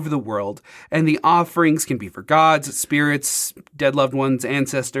all over the world, and the offerings can be for gods, spirits, dead loved ones,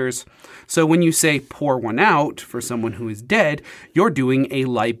 ancestors. So when you say pour one out for someone who is dead, you're doing a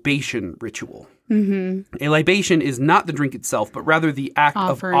libation ritual. A libation is not the drink itself, but rather the act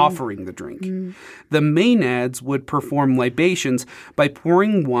of offering the drink. The Maenads would perform libations by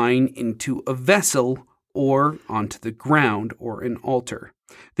pouring wine into a vessel or onto the ground or an altar.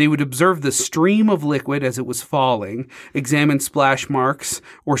 They would observe the stream of liquid as it was falling, examine splash marks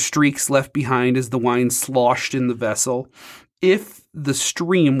or streaks left behind as the wine sloshed in the vessel. If the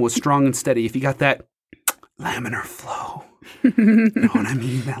stream was strong and steady, if you got that laminar flow. You know what I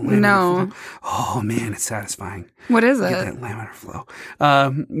mean? That laminar flow. Oh, man, it's satisfying. What is it? Get that laminar flow.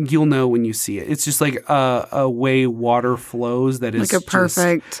 You'll know when you see it. It's just like a way water flows that is like a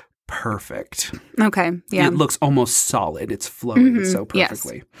perfect. Okay, yeah. It looks almost solid. It's flowing so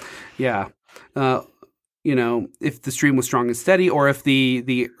perfectly. Yes. Yeah. You know, if the stream was strong and steady, or if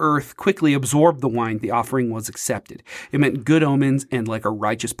the earth quickly absorbed the wine, the offering was accepted. It meant good omens and like a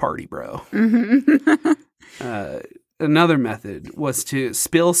righteous party, bro. Another method was to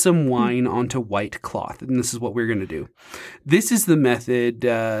spill some wine onto white cloth, and this is what we're going to do. This is the method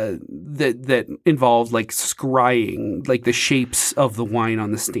that involved like scrying, like the shapes of the wine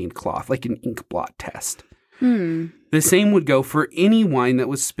on the stained cloth, like an ink blot test. The same would go for any wine that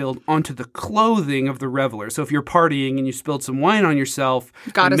was spilled onto the clothing of the reveler. So if you're partying and you spilled some wine on yourself,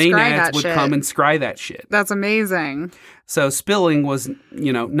 the Maenads would come and scry that shit. That's amazing. So spilling was,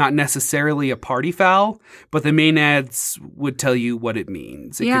 not necessarily a party foul, but the Maenads would tell you what it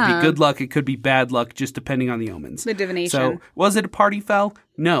means. It could be good luck, it could be bad luck, just depending on the omens. The divination. So was it a party foul?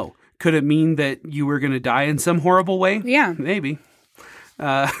 No. Could it mean that you were going to die in some horrible way? Yeah. Maybe.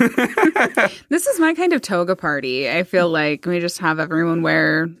 This is my kind of toga party. I feel like we just have everyone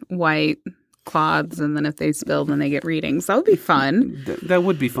wear white cloths, and then if they spill, then they get readings. That would be fun. That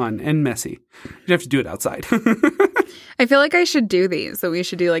would be fun and messy. You'd have to do it outside. I feel like I should do these. So we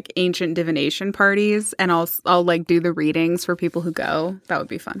should do like ancient divination parties, and I'll like do the readings for people who go. That would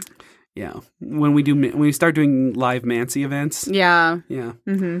be fun. Yeah. When we start doing live Mancy events. Yeah. Yeah.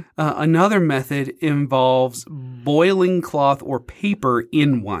 Another method involves boiling cloth or paper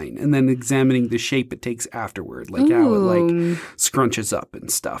in wine and then examining the shape it takes afterward, like how it like scrunches up and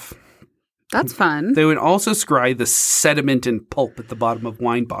stuff. That's fun. They would also scry the sediment and pulp at the bottom of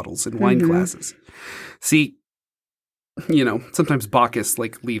wine bottles and wine glasses. See, sometimes Bacchus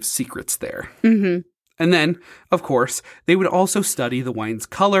like leaves secrets there. And then, of course, they would also study the wine's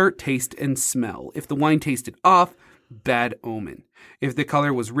color, taste, and smell. If the wine tasted off, bad omen. If the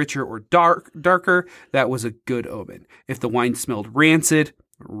color was richer or darker, that was a good omen. If the wine smelled rancid,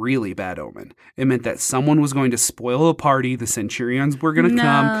 really bad omen. It meant that someone was going to spoil the party, the centurions were going to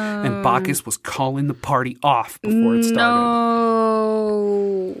come, and Bacchus was calling the party off before it started.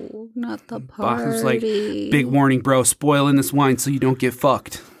 No, not the party. Bacchus was like, big warning, bro, spoiling this wine so you don't get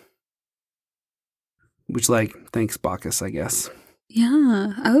fucked. Which, like, thanks, Bacchus, I guess.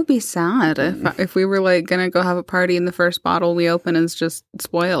 Yeah, I would be sad if we were, like, going to go have a party and the first bottle we open is just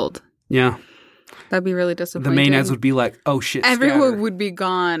spoiled. Yeah. That'd be really disappointing. The Maenads would be like, oh, shit, everyone would be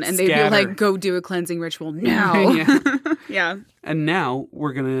gone, and they'd be like, go do a cleansing ritual now. Yeah. Yeah. And now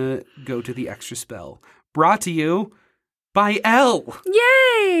we're going to go to the extra spell. Brought to you by Elle.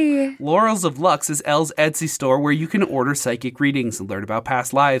 Yay! Laurels of Lux is Elle's Etsy store where you can order psychic readings and learn about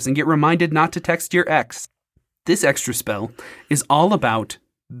past lives and get reminded not to text your ex. This extra spell is all about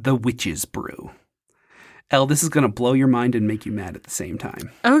the Witch's Brew. Elle, this is going to blow your mind and make you mad at the same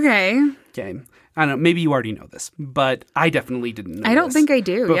time. Okay. Okay. I don't know, maybe you already know this, but I definitely didn't know I don't think I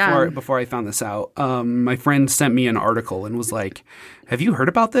do, before I found this out. My friend sent me an article and was like, have you heard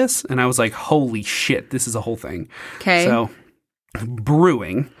about this? And I was like, holy shit, this is a whole thing. Okay. So,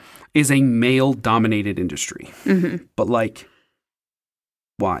 brewing is a male-dominated industry. Mm-hmm. But, like,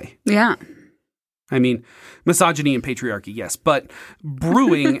 why? Yeah. I mean, misogyny and patriarchy, yes. But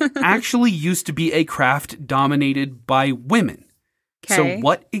brewing actually used to be a craft dominated by women. Okay. So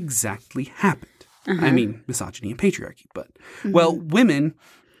what exactly happened? I mean, misogyny and patriarchy. But, well, women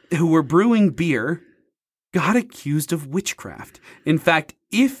who were brewing beer got accused of witchcraft. In fact,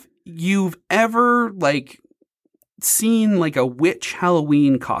 if you've ever, like, seen, like, a witch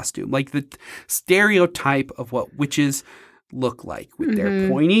Halloween costume, like the stereotype of what witches look like with their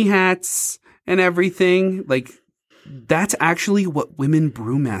pointy hats and everything, like, that's actually what women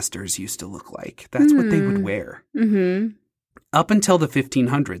brewmasters used to look like. That's what they would wear. Mm-hmm. Up until the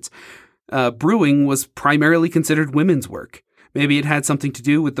 1500s, brewing was primarily considered women's work. Maybe it had something to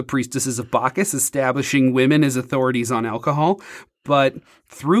do with the priestesses of Bacchus establishing women as authorities on alcohol. But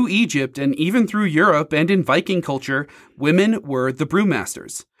through Egypt and even through Europe and in Viking culture, women were the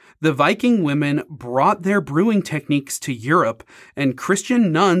brewmasters. The Viking women brought their brewing techniques to Europe, and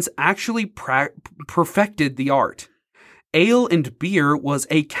Christian nuns actually perfected the art. Ale and beer was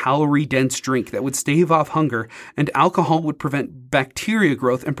a calorie-dense drink that would stave off hunger, and alcohol would prevent bacteria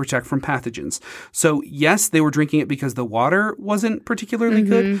growth and protect from pathogens. So, yes, they were drinking it because the water wasn't particularly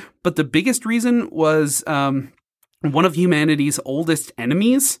good, but the biggest reason was one of humanity's oldest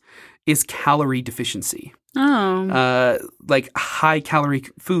enemies is calorie deficiency. Oh. Like, high-calorie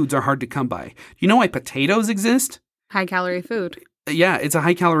foods are hard to come by. You know why potatoes exist? High-calorie food. Yeah, it's a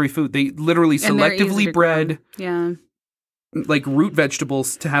high-calorie food. They literally selectively bred... Yeah. Like root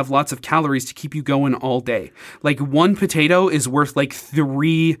vegetables to have lots of calories to keep you going all day. Like one potato is worth like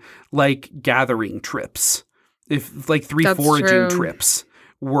 3 like gathering trips. If like 3 That's foraging true. trips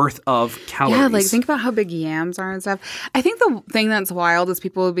worth of calories. Yeah, like think about how big yams are and stuff. I think the thing that's wild is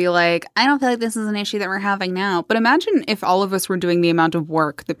people would be like, I don't feel like this is an issue that we're having now. But imagine if all of us were doing the amount of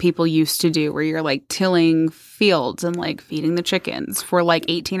work that people used to do, where you're like tilling fields and like feeding the chickens for like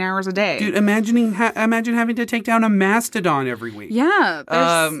 18 hours a day. Dude, imagine having to take down a mastodon every week. Yeah.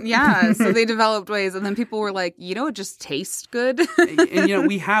 Yeah. So they developed ways. And then people were like, you know, it just tastes good. And, you know,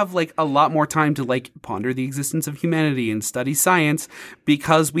 we have like a lot more time to like ponder the existence of humanity and study science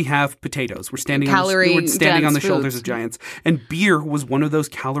because we have potatoes. We're standing on the shoulders of giants. And beer was one of those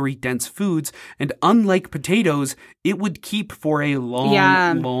calorie-dense foods. And unlike potatoes, it would keep for a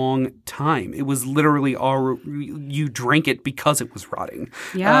long time. It was literally you drank it because it was rotting.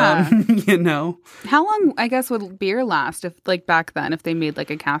 Yeah. You know? How long, I guess, would beer last if, like, back then, if they made, like,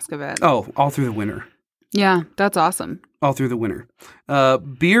 a cask of it? Oh, all through the winter. Yeah, that's awesome. All through the winter.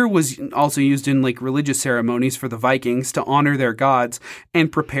 Beer was also used in like religious ceremonies for the Vikings to honor their gods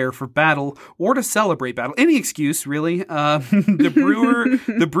and prepare for battle or to celebrate battle. Any excuse, really.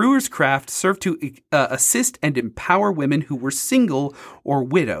 The brewer's craft served to assist and empower women who were single or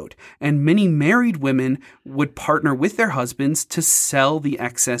widowed, and many married women would partner with their husbands to sell the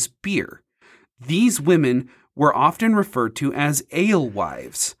excess beer. These women were often referred to as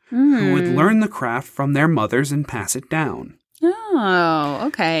alewives, who would learn the craft from their mothers and pass it down. Oh,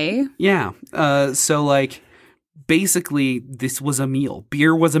 okay. Yeah. So, like, basically, this was a meal.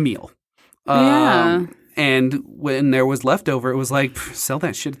 Beer was a meal. Yeah. And when there was leftover, it was like, sell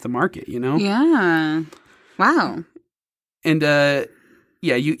that shit at the market, you know? Yeah. Wow. And,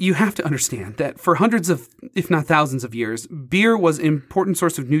 yeah, you have to understand that for hundreds of if not thousands of years, beer was an important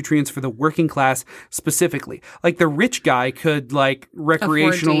source of nutrients for the working class specifically. Like the rich guy could like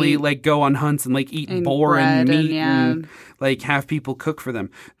recreationally like go on hunts and like eat boar and meat and like have people cook for them.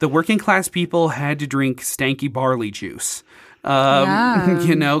 The working class people had to drink stanky barley juice.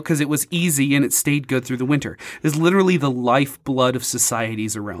 You know, because it was easy and it stayed good through the winter. It's literally the lifeblood of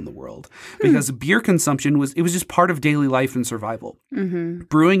societies around the world because beer consumption was just part of daily life and survival.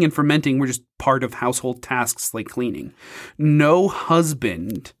 Brewing and fermenting were just part of household tasks like cleaning. No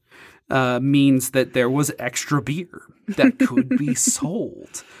husband means that there was extra beer that could be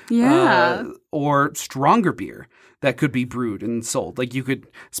sold. Or stronger beer that could be brewed and sold. Like you could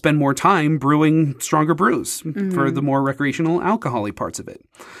spend more time brewing stronger brews for the more recreational alcohol-y parts of it.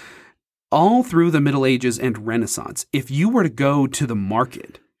 All through the Middle Ages and Renaissance, if you were to go to the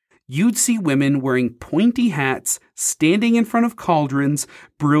market, you'd see women wearing pointy hats, standing in front of cauldrons,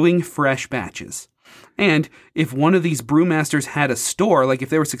 brewing fresh batches. And if one of these brewmasters had a store, like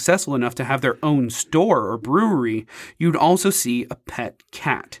if they were successful enough to have their own store or brewery, you'd also see a pet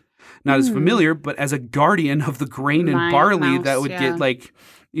cat. Not as familiar, but as a guardian of the grain and barley that would get like,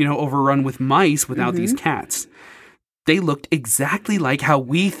 you know, overrun with mice without these cats. They looked exactly like how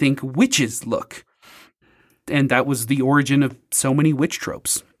we think witches look. And that was the origin of so many witch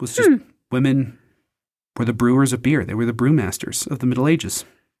tropes. It was just women were the brewers of beer. They were the brewmasters of the Middle Ages.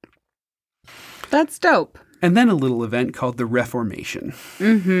 That's dope. And then a little event called the Reformation.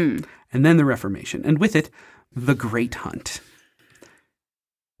 And then the Reformation. And with it, the Great Hunt.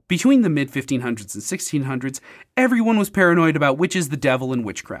 Between the mid-1500s and 1600s, everyone was paranoid about witches, the devil, and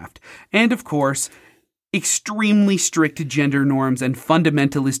witchcraft. And, of course, extremely strict gender norms and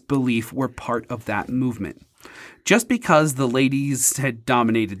fundamentalist belief were part of that movement. Just because the ladies had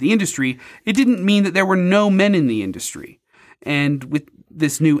dominated the industry, it didn't mean that there were no men in the industry. And with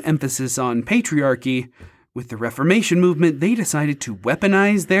this new emphasis on patriarchy, with the Reformation movement, they decided to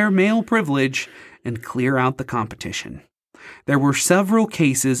weaponize their male privilege and clear out the competition. There were several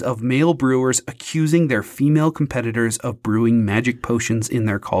cases of male brewers accusing their female competitors of brewing magic potions in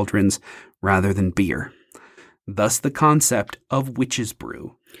their cauldrons rather than beer. Thus the concept of witch's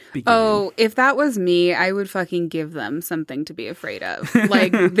brew began. Oh, if that was me, I would fucking give them something to be afraid of.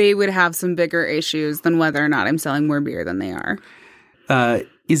 Like, they would have some bigger issues than whether or not I'm selling more beer than they are.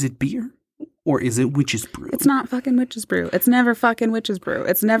 Is it beer? Or is it witch's brew? It's not fucking witch's brew. It's never fucking witch's brew.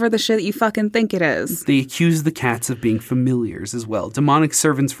 It's never the shit you fucking think it is. They accuse the cats of being familiars as well. Demonic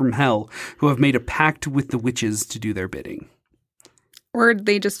servants from hell who have made a pact with the witches to do their bidding. Or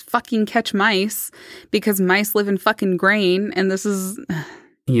they just fucking catch mice because mice live in fucking grain and this is...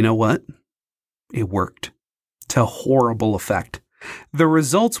 You know what? It worked. To horrible effect. The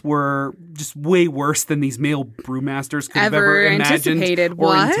results were just way worse than these male brewmasters could have ever imagined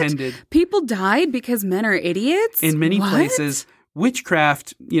or intended. People died because men are idiots? In many places,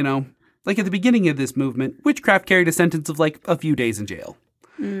 witchcraft, you know, like at the beginning of this movement, witchcraft carried a sentence of like a few days in jail.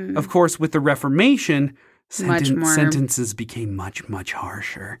 Of course, with the Reformation, sentences became much, much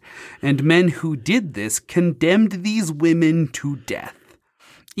harsher. And men who did this condemned these women to death.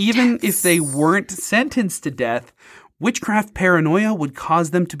 Even if they weren't sentenced to death, witchcraft paranoia would cause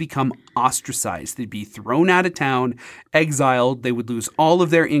them to become ostracized. They'd be thrown out of town, exiled, they would lose all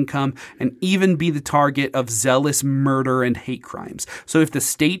of their income, and even be the target of zealous murder and hate crimes. So if the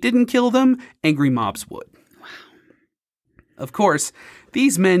state didn't kill them, angry mobs would. Wow. Of course,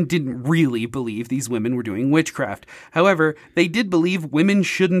 these men didn't really believe these women were doing witchcraft. However, they did believe women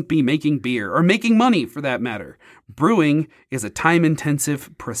shouldn't be making beer, or making money for that matter. Brewing is a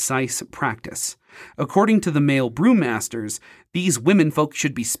time-intensive, precise practice. According to the male brewmasters, these women folk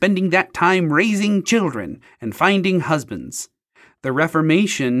should be spending that time raising children and finding husbands. The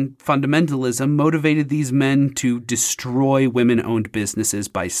Reformation fundamentalism motivated these men to destroy women-owned businesses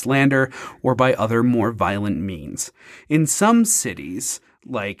by slander or by other more violent means. In some cities,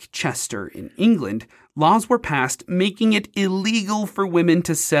 like Chester in England, laws were passed making it illegal for women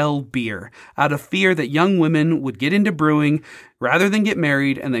to sell beer out of fear that young women would get into brewing rather than get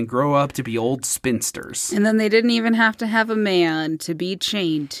married and then grow up to be old spinsters. And then they didn't even have to have a man to be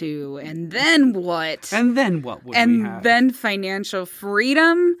chained to. And then what? And then what would we have? And then financial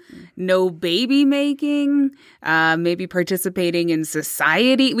freedom, no baby making, maybe participating in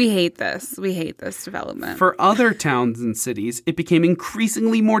society. We hate this. We hate this development. For other towns and cities, it became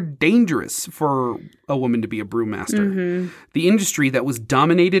increasingly more dangerous for a woman to be a brewmaster. The industry that was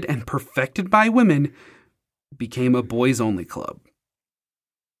dominated and perfected by women became a boys-only club.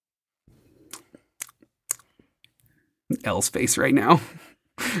 Elle's face right now.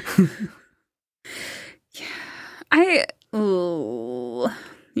 Yeah.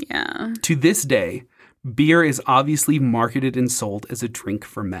 To this day, Beer is obviously marketed and sold as a drink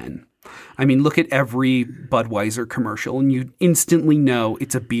for men. I mean, look at every Budweiser commercial and you instantly know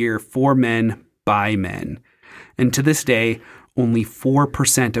it's a beer for men by men. And to this day, only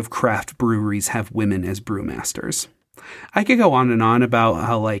 4% of craft breweries have women as brewmasters. I could go on and on about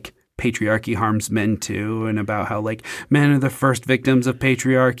how, like, patriarchy harms men too, and about how, like, men are the first victims of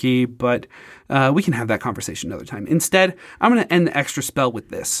patriarchy, but we can have that conversation another time. Instead, I'm going to end the extra spell with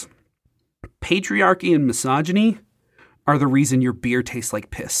this. Patriarchy and misogyny are the reason your beer tastes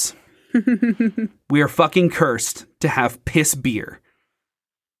like piss. We are fucking cursed to have piss beer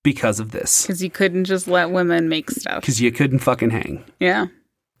because of this. Because you couldn't just let women make stuff. Because you couldn't fucking hang. Yeah.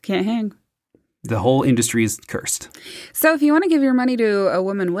 Can't hang. The whole industry is cursed. So if you want to give your money to a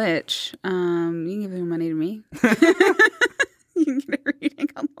woman witch, you can give your money to me. You can get a reading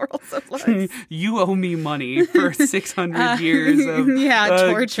on Laurel Syphilis. You owe me money for 600 years of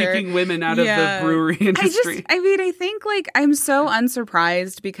torture. kicking women out of the brewery industry. I think, like, I'm so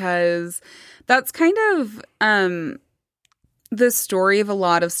unsurprised because that's kind of the story of a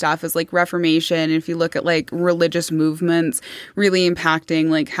lot of stuff is, like, Reformation. If you look at, like, religious movements really impacting,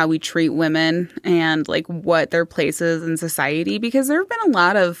 like, how we treat women and, like, what their place is in society, because there have been a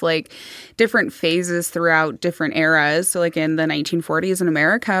lot of, like, different phases throughout different eras. So, like, in the 1940s in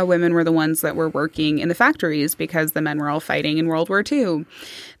America, women were the ones that were working in the factories because the men were all fighting in World War II.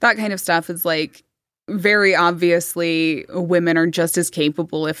 That kind of stuff is, like, very obviously women are just as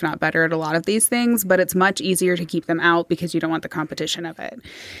capable, if not better, at a lot of these things, but it's much easier to keep them out because you don't want the competition of it.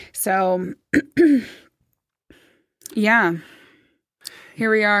 So, yeah. Here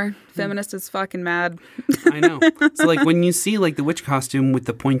we are. Feminist is fucking mad. I know. So, like, when you see, like, the witch costume with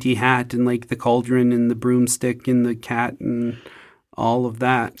the pointy hat and, like, the cauldron and the broomstick and the cat and all of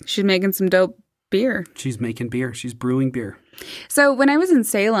that. She's making some dope beer. She's making beer. She's brewing beer. So when I was in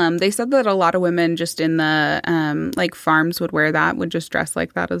Salem, they said that a lot of women just in the like farms would wear that, would just dress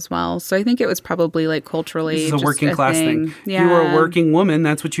like that as well. So I think it was probably, like, culturally This is a working class thing. Yeah. You were a working woman.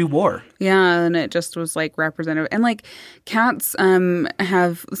 That's what you wore. Yeah, and it just was, like, representative. And, like, cats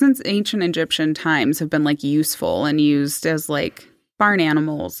have, since ancient Egyptian times, have been, like, useful and used as, like, barn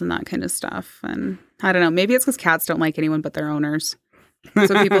animals and that kind of stuff. And I don't know, maybe it's because cats don't like anyone but their owners.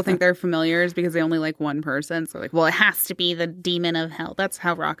 So people think they're familiars because they only like one person. So, like, well, it has to be the demon of hell. That's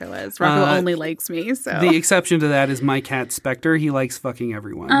how Rocco is. Rocco only likes me. So the exception to that is my cat Spectre. He likes fucking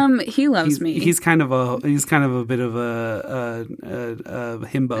everyone. He loves me. He's kind of a bit of a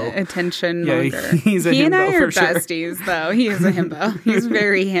himbo. Attention monger. Yeah, he's a he himbo and I are for sure. besties, though. He is a himbo. He's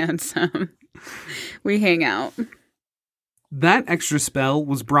very handsome. We hang out. That extra spell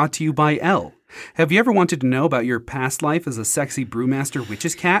was brought to you by Elle. Have you ever wanted to know about your past life as a sexy brewmaster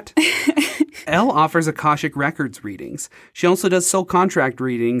witch's cat? Elle offers Akashic Records readings. She also does soul contract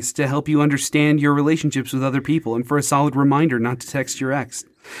readings to help you understand your relationships with other people and for a solid reminder not to text your ex.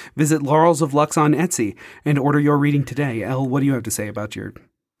 Visit Laurels of Lux on Etsy and order your reading today. Elle, what do you have to say about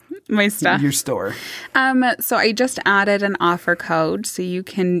my stuff? Your store. So I just added an offer code, so you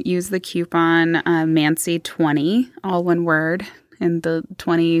can use the coupon Mancy20, all one word, and the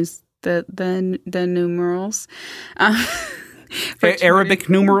 20s. The numerals. Arabic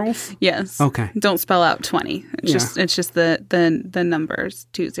numerals? Yes. Okay. Don't spell out 20. It's just the numbers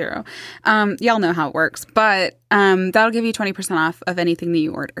 20. Y'all know how it works, but that'll give you 20% off of anything that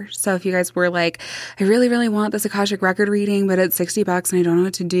you order. So if you guys were like, I really, really want this Akashic record reading, but it's $60 and I don't know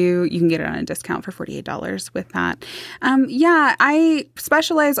what to do, you can get it on a discount for $48 with that. I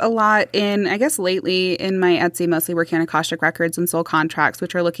specialize a lot in, I guess lately in my Etsy, mostly working on Akashic records and soul contracts,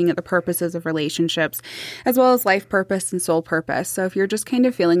 which are looking at the purposes of relationships, as well as life purpose and soul purpose. So if you're just kind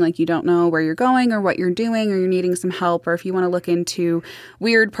of feeling like you don't know where you're going or what you're doing, or you're needing some help, or if you want to look into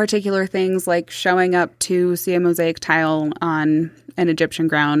weird particular things like showing up to see a mosaic tile on an Egyptian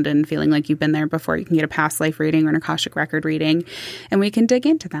ground and feeling like you've been there before, you can get a past life reading or an Akashic record reading, and we can dig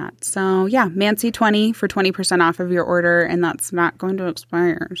into that. So yeah, Mancy20 for 20% off of your order, and that's not going to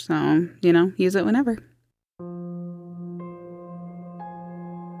expire. So, use it whenever.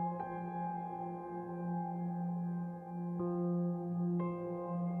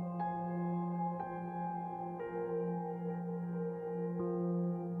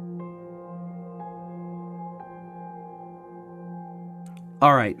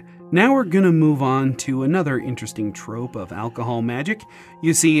 All right, now we're going to move on to another interesting trope of alcohol magic.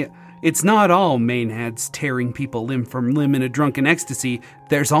 You see, it's not all Maenads tearing people limb from limb in a drunken ecstasy.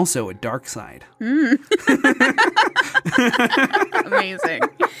 There's also a dark side. Amazing.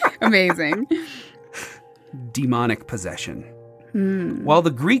 Amazing. Demonic possession. While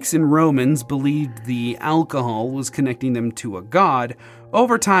the Greeks and Romans believed the alcohol was connecting them to a god,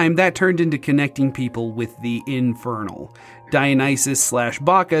 over time that turned into connecting people with the infernal.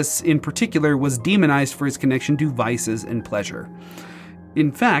 Dionysus/Bacchus, in particular, was demonized for his connection to vices and pleasure.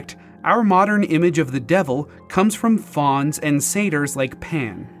 In fact, our modern image of the devil comes from fauns and satyrs like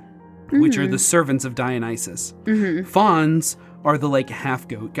Pan, which are the servants of Dionysus. Fauns are the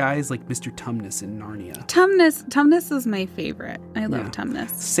half-goat guys like Mr. Tumnus in Narnia. Tumnus is my favorite. I love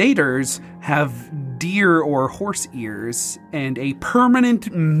Tumnus. Satyrs have deer or horse ears and a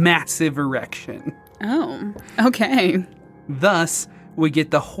permanent massive erection. Oh, okay. Thus, we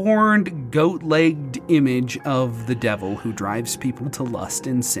get the horned, goat-legged image of the devil who drives people to lust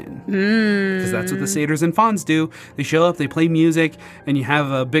and sin. Because that's what the satyrs and fauns do. They show up, they play music, and you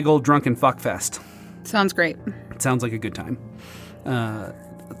have a big old drunken fuckfest. Sounds great. It sounds like a good time.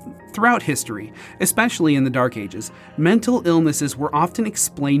 Throughout history, especially in the Dark Ages, mental illnesses were often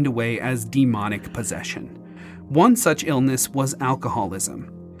explained away as demonic possession. One such illness was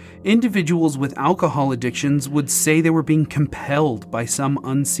alcoholism. Individuals with alcohol addictions would say they were being compelled by some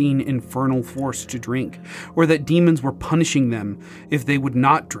unseen infernal force to drink, or that demons were punishing them if they would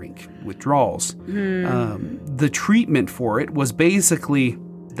not drink, withdrawals. The treatment for it was basically,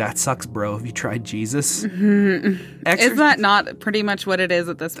 that sucks, bro. Have you tried Jesus? Is that not pretty much what it is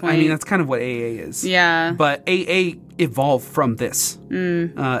at this point? I mean, that's kind of what AA is. Yeah. But AA evolved from this.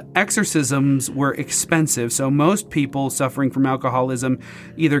 Exorcisms were expensive, so most people suffering from alcoholism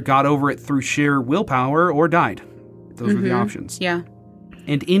either got over it through sheer willpower or died. Those were the options. Yeah.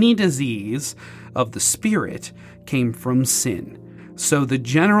 And any disease of the spirit came from sin. So the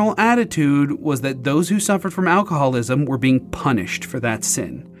general attitude was that those who suffered from alcoholism were being punished for that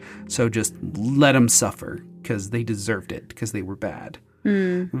sin. So just let them suffer because they deserved it because they were bad.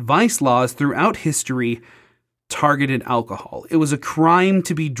 Vice laws throughout history targeted alcohol. It was a crime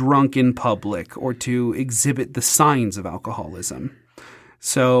to be drunk in public or to exhibit the signs of alcoholism.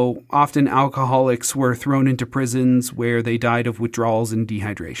 So often alcoholics were thrown into prisons where they died of withdrawals and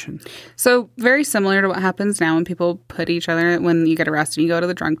dehydration. So very similar to what happens now when people put each other, when you get arrested, you go to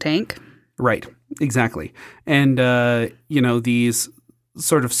the drunk tank. Right, exactly. And, these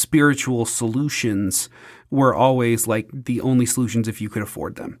sort of spiritual solutions were always the only solutions if you could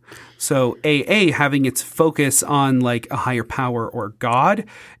afford them. So AA, having its focus on a higher power or God,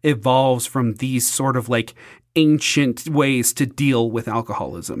 evolves from these sort of ancient ways to deal with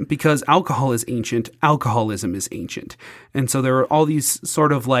alcoholism. Because alcohol is ancient, alcoholism is ancient. And so there are all these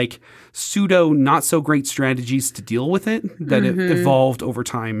sort of pseudo not so great strategies to deal with it that it evolved over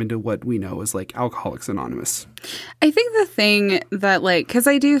time into what we know as Alcoholics Anonymous. I think the thing that because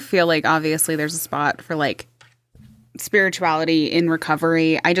I do feel obviously there's a spot for spirituality in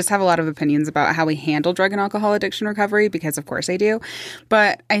recovery. I just have a lot of opinions about how we handle drug and alcohol addiction recovery because of course I do.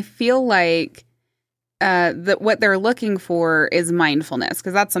 But I feel that what they're looking for is mindfulness,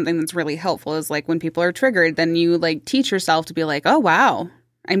 because that's something that's really helpful is when people are triggered, then you teach yourself to be oh, wow,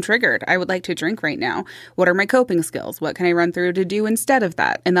 I'm triggered. I would like to drink right now. What are my coping skills? What can I run through to do instead of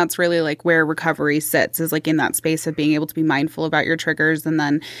that? And that's really where recovery sits, is in that space of being able to be mindful about your triggers and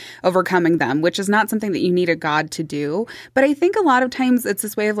then overcoming them, which is not something that you need a God to do. But I think a lot of times it's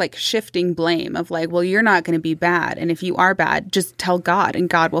this way of shifting blame of well, you're not going to be bad. And if you are bad, just tell God and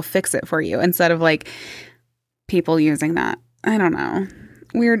God will fix it for you, instead of people using that. I don't know.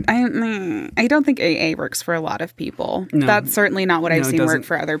 Weird. I don't think AA works for a lot of people. No, that's certainly not what I've seen work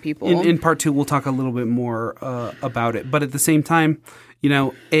for other people. In part 2, we'll talk a little bit more about it. But at the same time,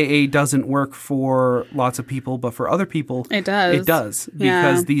 AA doesn't work for lots of people, but for other people, it does. It does,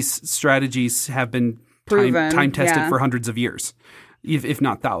 because these strategies have been time tested for hundreds of years, if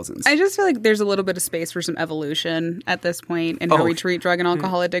not thousands. I just feel there's a little bit of space for some evolution at this point in how we treat drug and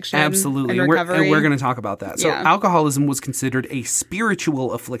alcohol addiction. Absolutely. And recovery. We're going to talk about that. So alcoholism was considered a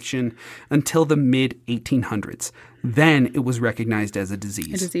spiritual affliction until the mid-1800s. Then it was recognized as a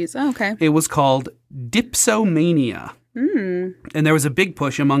disease. A disease. Oh, okay. It was called dipsomania. And there was a big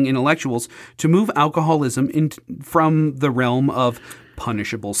push among intellectuals to move alcoholism from the realm of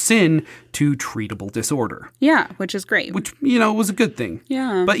punishable sin to treatable disorder. Yeah, which is great. Which, was a good thing.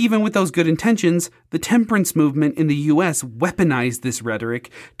 Yeah. But even with those good intentions, the temperance movement in the U.S. weaponized this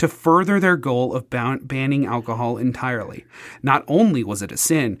rhetoric to further their goal of banning alcohol entirely. Not only was it a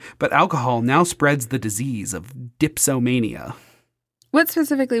sin, but alcohol now spreads the disease of dipsomania. What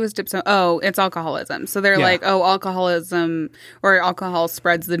specifically was dipsomania? Oh, it's alcoholism. So they're alcoholism or alcohol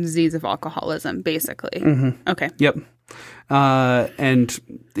spreads the disease of alcoholism, basically. Mm-hmm. Okay. Yep.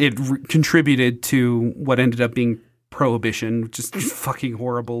 And it contributed to what ended up being prohibition, which is fucking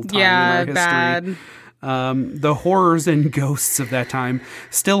horrible time in our history. The horrors and ghosts of that time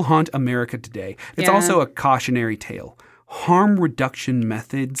still haunt America today. It's also a cautionary tale. Harm reduction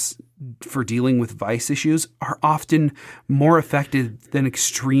methods for dealing with vice issues are often more effective than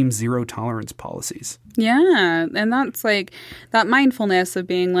extreme zero tolerance policies. Yeah. And that's like that mindfulness of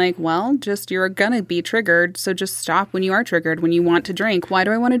being like, well, just you're going to be triggered. So just stop when you are triggered, when you want to drink. Why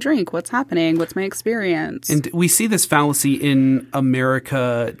do I want to drink? What's happening? What's my experience? And we see this fallacy in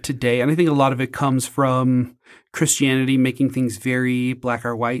America today. And I think a lot of it comes from Christianity making things very black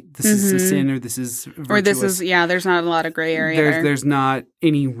or white. This is a sin, or this is virtuous. Or this is, there's not a lot of gray area there. There's not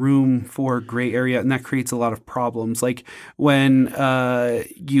any room for gray area, and that creates a lot of problems. Like when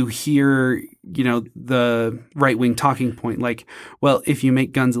you hear, the right-wing talking point, like, well, if you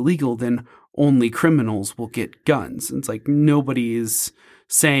make guns illegal, then only criminals will get guns. And it's like nobody is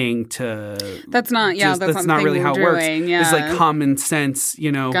saying to that's not really how it works. Yeah. It's like common sense,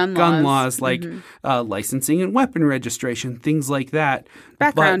 gun laws like licensing and weapon registration, things like that.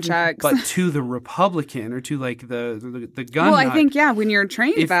 Background checks. But to the Republican or to like the gun. Well, I think when you're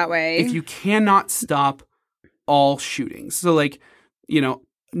trained that way, if you cannot stop all shootings, so like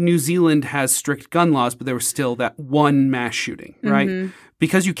New Zealand has strict gun laws, but there was still that one mass shooting, right?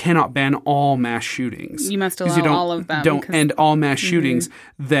 Because you cannot ban all mass shootings. You must allow all of them. Don't end all mass shootings,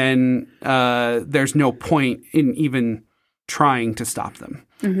 then there's no point in even trying to stop them.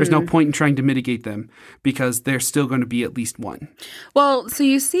 There's no point in trying to mitigate them because there's still going to be at least one. Well, so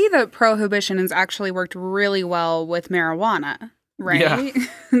you see that prohibition has actually worked really well with marijuana. Right? Yeah.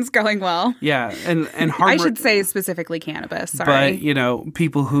 It's going well. Yeah. And I should say specifically cannabis. Sorry. But,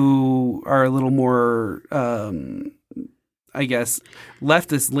 people who are a little more, I guess,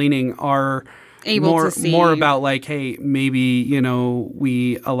 leftist leaning are able to see more about like, hey, maybe,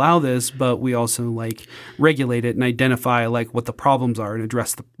 we allow this, but we also like regulate it and identify like what the problems are and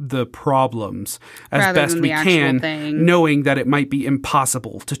address the problems as rather best than we the actual can, thing. Knowing that it might be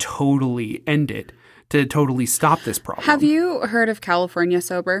impossible to totally end it. To totally stop this problem. Have you heard of California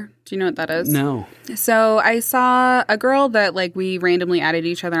Sober? Do you know what that is? No. So I saw a girl that we randomly added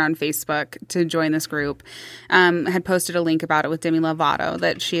each other on Facebook to join this group, had posted a link about it with Demi Lovato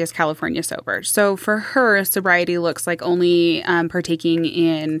that she is California Sober. So for her, sobriety looks like only partaking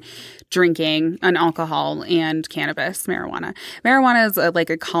in drinking and alcohol and cannabis, marijuana. Marijuana is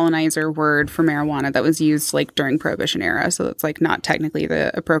a colonizer word for marijuana that was used during Prohibition era. So it's not technically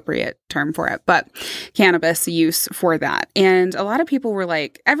the appropriate term for it, but cannabis use for that. And a lot of people were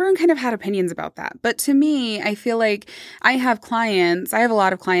everyone kind of had opinions about that. But to me, I feel like I have a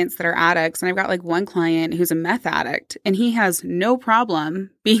lot of clients that are addicts, and I've got one client who's a meth addict, and he has no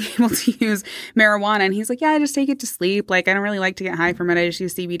problem being able to use marijuana. And he's like, yeah, I just take it to sleep. I don't really like to get high from it. I just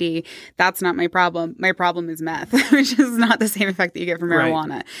use CBD. That's not my problem. My problem is meth, which is not the same effect that you get from marijuana.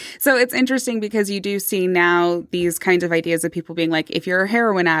 Right. So it's interesting because you do see now these kinds of ideas of people being if you're a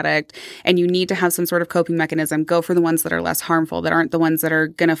heroin addict and you need to have some sort of coping mechanism, go for the ones that are less harmful, that aren't the ones that are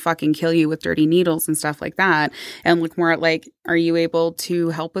going to fucking kill you with dirty needles and stuff like that. And look more at are you able to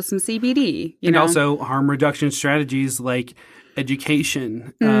help with some CBD? And also harm reduction strategies like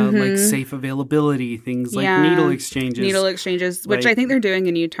education, safe availability, things like needle exchanges. Which I think they're doing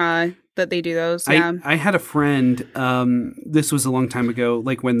in Utah, that they do those. Yeah. I had a friend, this was a long time ago,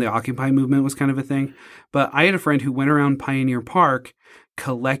 when the Occupy movement was kind of a thing, but I had a friend who went around Pioneer Park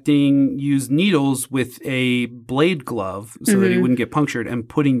collecting used needles with a blade glove so that he wouldn't get punctured and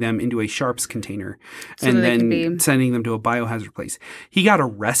putting them into a sharps container and then sending them to a biohazard place. He got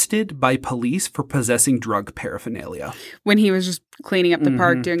arrested by police for possessing drug paraphernalia. When he was just cleaning up the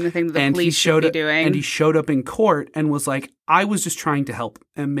park, doing the thing that the police should be doing. And he showed up in court and was like, I was just trying to help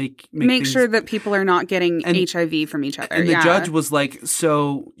and make sure that people are not getting HIV from each other. And the judge was like,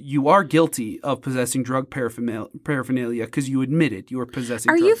 so you are guilty of possessing drug paraphernalia because you admitted you were possessing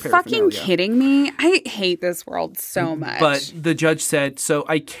drug paraphernalia. Are you fucking kidding me? I hate this world so much. But the judge said, so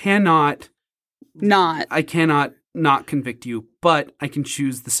I cannot not convict you, but I can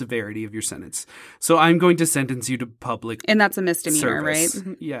choose the severity of your sentence. So I'm going to sentence you to public And that's a misdemeanor, service.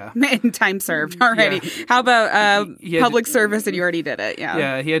 Right? Yeah. And time served already. Yeah. How about public service and you already did it? Yeah.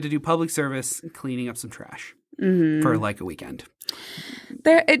 Yeah, he had to do public service cleaning up some trash for a weekend.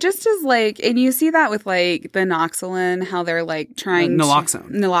 It just is and you see that with the Noxolin, how they're trying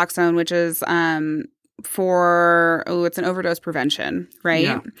Naloxone, which is it's an overdose prevention,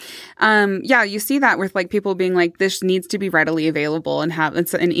 right? Yeah. You see that with people being this needs to be readily available and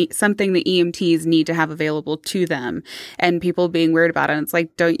something the EMTs need to have available to them, and people being weird about it. And it's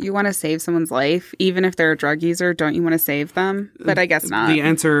don't you want to save someone's life? Even if they're a drug user, don't you want to save them? But I guess not. The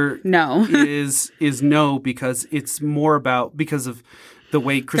answer no is no, because it's more about because of the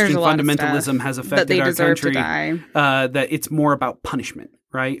way Christian a lot of fundamentalism stuff has that affected they our deserve to country, die. that it's more about punishment,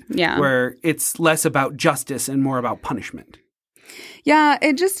 right? Yeah. Where it's less about justice and more about punishment. Yeah,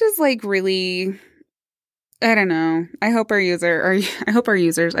 it just is like really, I don't know. I hope our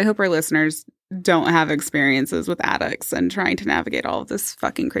listeners don't have experiences with addicts and trying to navigate all of this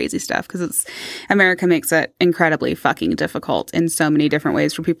fucking crazy stuff, because America makes it incredibly fucking difficult in so many different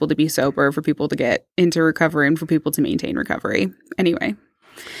ways for people to be sober, for people to get into recovery, and for people to maintain recovery. Anyway,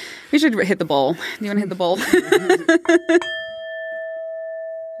 we should hit the bowl. Do you want to hit the bowl?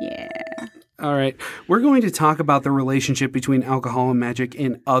 Yeah. All right. We're going to talk about the relationship between alcohol and magic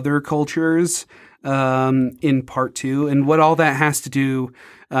in other cultures in part 2, and what all that has to do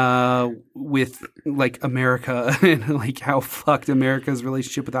with like America and like how fucked America's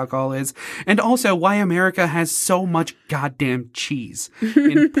relationship with alcohol is, and also why America has so much goddamn cheese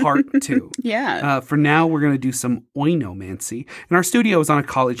in part 2. Yeah. For now, we're going to do some oinomancy, and our studio is on a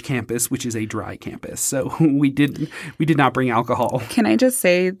college campus, which is a dry campus, so we did not bring alcohol. Can I just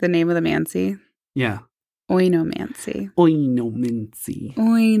say the name of the mancy? Yeah. Oinomancy. Oinomancy.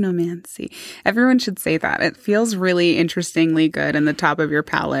 Oinomancy. Everyone should say that. It feels really interestingly good in the top of your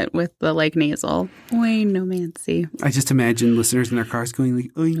palate with the like nasal. Oinomancy. I just imagine listeners in their cars going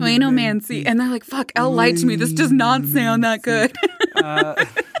like, Oinomancy. And they're like, fuck, Elle lied to me. This does not sound that good.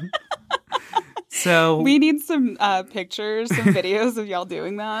 So we need some pictures, some videos of y'all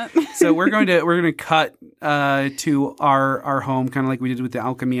doing that. So we're going to cut to our home, kind of like we did with the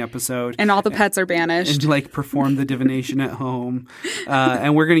alchemy episode, and all the pets are banished, and like perform the divination at home.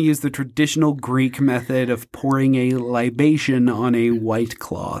 And we're going to use the traditional Greek method of pouring a libation on a white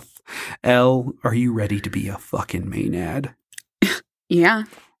cloth. Elle, are you ready to be a fucking Maenad? Yeah.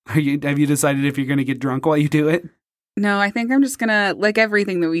 Have you decided if you're going to get drunk while you do it? No, I think I'm just going to, like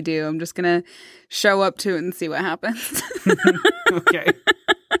everything that we do, I'm just going to show up to it and see what happens. Okay.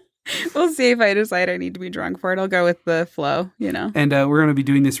 We'll see if I decide I need to be drunk for it. I'll go with the flow, you know. And we're going to be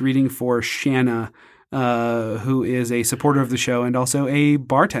doing this reading for Shanna, who is a supporter of the show and also a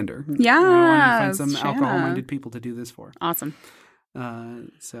bartender. Yeah. I want to find some alcohol-minded people to do this for. Awesome.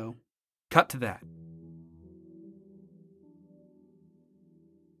 So, cut to that.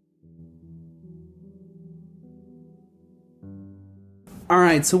 All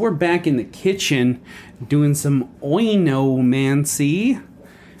right, so we're back in the kitchen doing some oinomancy.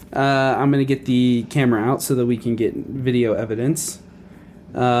 I'm going to get the camera out so that we can get video evidence.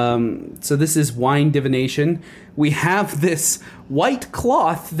 So this is wine divination. We have this white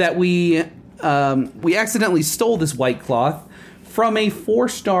cloth that we accidentally stole this white cloth from a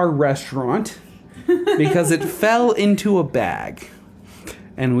 4-star restaurant because it fell into a bag.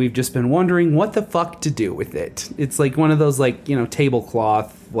 And we've just been wondering what the fuck to do with it. It's like one of those like, you know,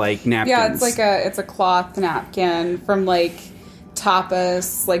 tablecloth like napkins. Yeah, it's a cloth napkin from like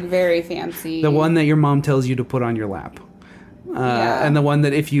Tapas, like very fancy. The one that your mom tells you to put on your lap. Yeah. And the one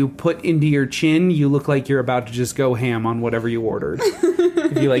that if you put into your chin, you look like you're about to just go ham on whatever you ordered.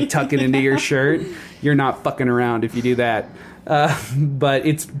 If you like tuck it into your shirt, you're not fucking around if you do that. But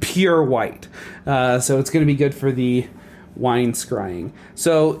it's pure white. So it's going to be good for the wine scrying.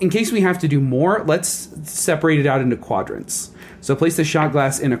 So in case we have to do more, let's separate it out into quadrants. So place the shot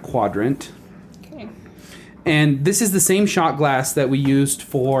glass in a quadrant. Okay. And this is the same shot glass that we used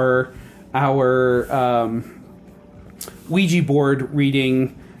for our Ouija board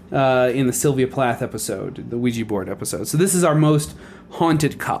reading in the Sylvia Plath episode, the Ouija board episode. So this is our most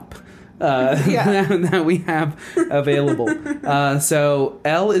haunted cup that we have available. So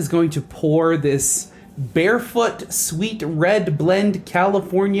Elle is going to pour this Barefoot Sweet Red Blend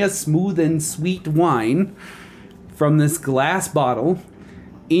California Smooth and Sweet wine from this glass bottle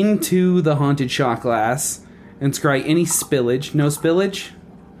into the haunted shot glass and scry any spillage. No spillage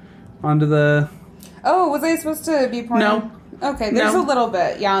onto the... Oh, was I supposed to be pouring? No. Okay, there's a little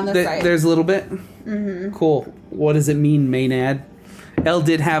bit, yeah, on this side. There's a little bit? Mm-hmm. Cool. What does it mean, Maenad? Elle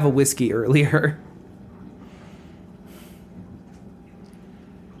did have a whiskey earlier.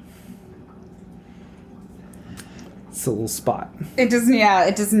 It's a little spot. It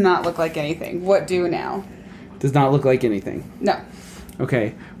does not look like anything. What do now? Does not look like anything. No.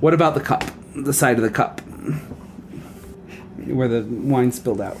 Okay. What about the cup? The side of the cup. Where the wine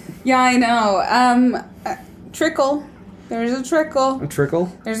spilled out. Yeah, I know. Trickle. There's a trickle. A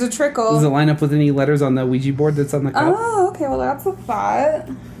trickle? There's a trickle. Does it line up with any letters on the Ouija board that's on the cup? Oh, okay. Well, that's a thought.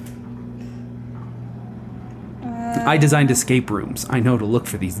 I designed escape rooms. I know to look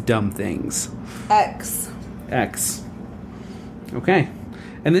for these dumb things. X. Okay.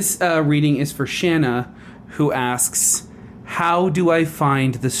 And this reading is for Shanna, who asks, how do I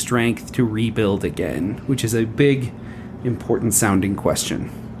find the strength to rebuild again? Which is a big important sounding question.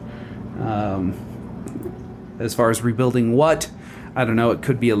 As far as rebuilding what, I don't know. It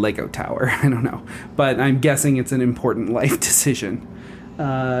could be a Lego tower. I don't know. But I'm guessing it's an important life decision.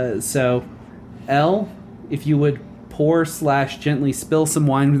 So, Elle, if you would pour/gently spill some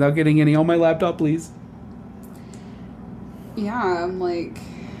wine without getting any on my laptop, please. Yeah, I'm like...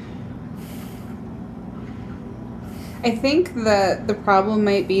 I think that the problem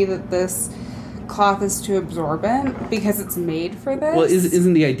might be that this cloth is too absorbent because it's made for this. Well,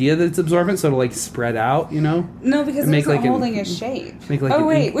 isn't the idea that it's absorbent so it'll like spread out, you know? No, because and it's not holding a shape. Make like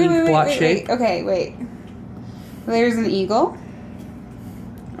wait. Okay, wait. There's an eagle.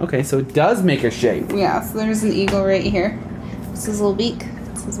 Okay, so it does make a shape. Yeah, so there's an eagle right here. It's his little beak.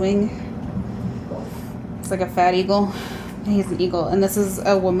 It's his wing. It's like a fat eagle. He's an eagle. And this is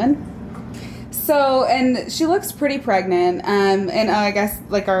a woman. So, and she looks pretty pregnant, and I guess,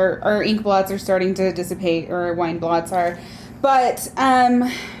 like, our ink blots are starting to dissipate, or our wine blots are, but,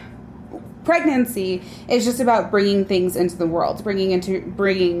 pregnancy is just about bringing things into the world, bringing,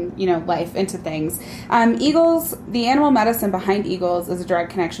 life into things. Eagles, the animal medicine behind eagles is a direct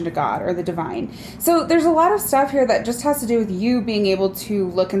connection to God or the divine. So there's a lot of stuff here that just has to do with you being able to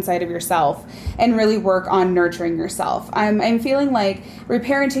look inside of yourself and really work on nurturing yourself. I'm feeling like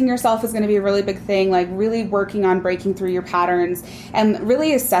reparenting yourself is going to be a really big thing, like really working on breaking through your patterns and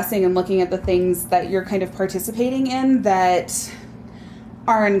really assessing and looking at the things that you're kind of participating in that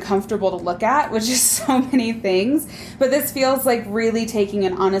are uncomfortable to look at, which is so many things. But this feels like really taking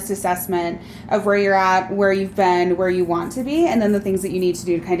an honest assessment of where you're at, where you've been, where you want to be, and then the things that you need to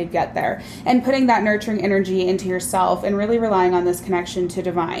do to kind of get there. And putting that nurturing energy into yourself and really relying on this connection to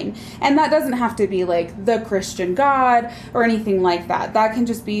divine. And that doesn't have to be like the Christian God or anything like that. That can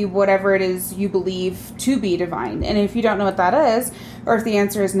just be whatever it is you believe to be divine. And if you don't know what that is, or if the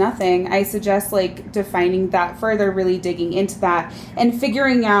answer is nothing, I suggest like defining that further, really digging into that and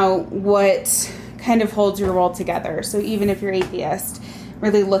figuring out what kind of holds your world together. So even if you're atheist,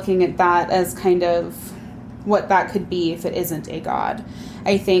 really looking at that as kind of what that could be if it isn't a God,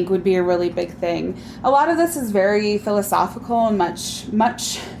 I think would be a really big thing. A lot of this is very philosophical and much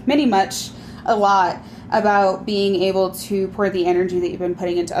a lot about being able to pour the energy that you've been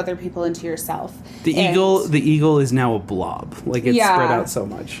putting into other people into yourself. The eagle is now a blob. Like it's spread out so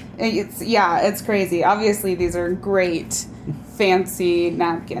much. It's crazy. Obviously these are great fancy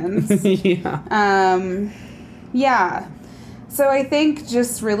napkins. Yeah. So I think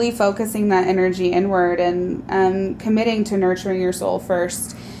just really focusing that energy inward and committing to nurturing your soul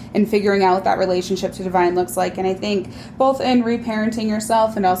first and figuring out what that relationship to divine looks like. And I think both in reparenting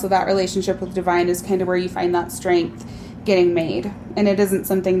yourself and also that relationship with divine is kind of where you find that strength getting made. And it isn't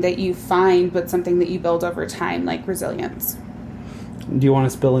something that you find, but something that you build over time, like resilience. Do you want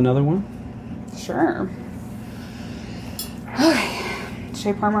to spill another one? Sure.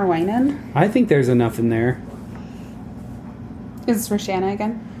 Should I pour more wine in? I think there's enough in there. Is this for Shanna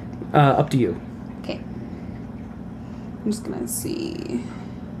again? Up to you. Okay. I'm just going to see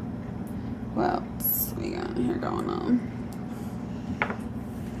what else we got here going on.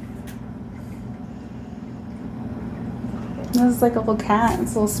 This is like a little cat.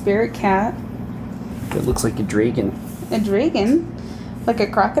 It's a little spirit cat. It looks like a dragon. A dragon? Like a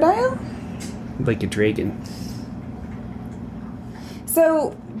crocodile? Like a dragon.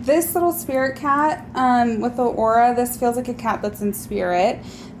 So this little spirit cat with the aura, this feels like a cat that's in spirit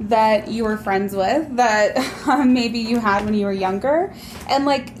that you were friends with, that maybe you had when you were younger. And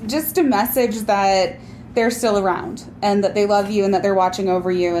like just a message that they're still around and that they love you and that they're watching over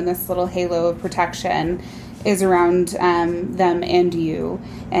you, and this little halo of protection is around them and you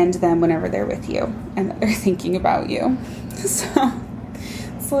and them whenever they're with you and that they're thinking about you. So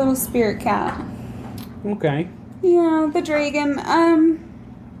it's a little spirit cat. Okay. Yeah, the dragon. I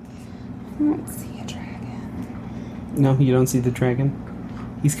don't see a dragon. No, you don't see the dragon?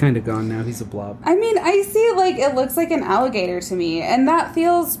 He's kind of gone now. He's a blob. I mean, I see it like it looks like an alligator to me, and that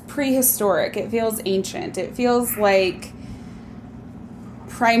feels prehistoric. It feels ancient. It feels like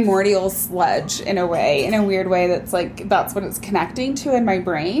primordial sludge in a way, in a weird way that's like, that's what it's connecting to in my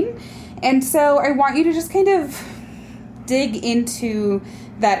brain. And so I want you to just kind of dig into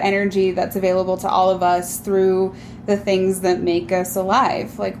that energy that's available to all of us through the things that make us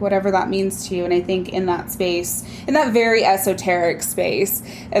alive, like whatever that means to you. And I think in that space, in that very esoteric space,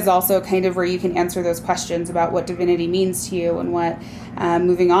 is also kind of where you can answer those questions about what divinity means to you and what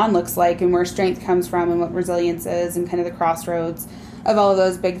moving on looks like and where strength comes from and what resilience is and kind of the crossroads of all of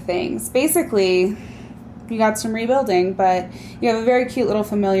those big things. Basically, you got some rebuilding, but you have a very cute little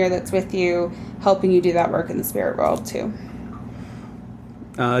familiar that's with you, helping you do that work in the spirit world too.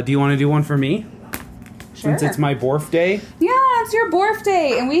 Do you want to do one for me? Sure. Since it's my birthday. Yeah, it's your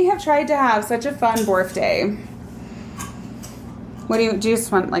birthday, and we have tried to have such a fun birthday. What do you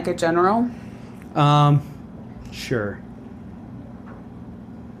just want, like a general? Sure.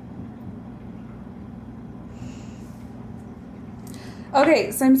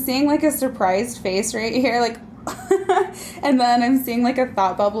 Okay, so I'm seeing like a surprised face right here, like, and then I'm seeing like a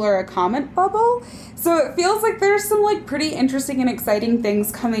thought bubble or a comment bubble. So it feels like there's some like pretty interesting and exciting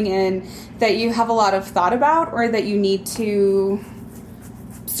things coming in that you have a lot of thought about or that you need to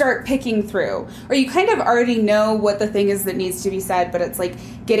start picking through. Or you kind of already know what the thing is that needs to be said, but it's like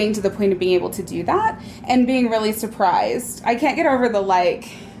getting to the point of being able to do that and being really surprised. I can't get over the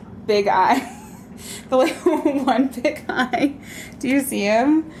like big eye. The like one big eye. Do you see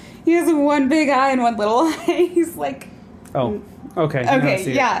him? He has one big eye and one little eye. He's like... Oh, okay.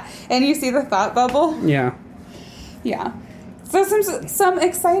 Okay, yeah. And you see the thought bubble? Yeah. Yeah. So some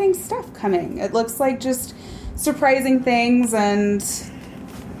exciting stuff coming. It looks like just surprising things and...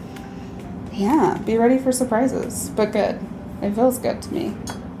 Yeah, be ready for surprises. But good. It feels good to me.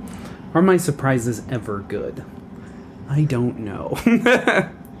 Are my surprises ever good? I don't know. I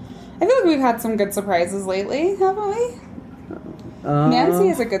feel like we've had some good surprises lately, haven't we? Nancy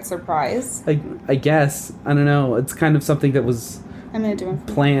is a good surprise. I guess. I don't know. It's kind of something that was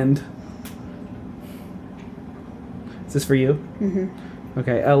planned. Is this for you? Mm-hmm.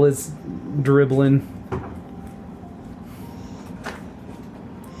 Okay, Elle is dribbling.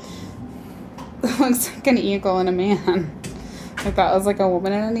 It looks like an eagle and a man. I thought it was like a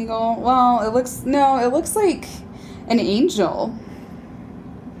woman and an eagle. Well, it looks like an angel.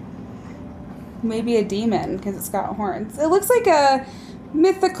 Maybe a demon, because it's got horns. It looks like a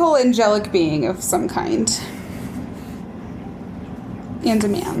mythical angelic being of some kind. And a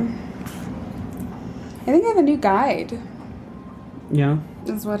man. I think I have a new guide. Yeah.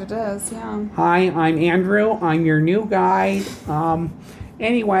 Is what it is, yeah. Hi, I'm Andrew. I'm your new guide.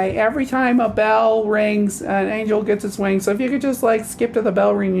 Anyway, every time a bell rings, an angel gets its wings. So if you could just, like, skip to the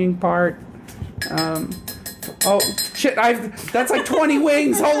bell ringing part. Oh, shit, that's like 20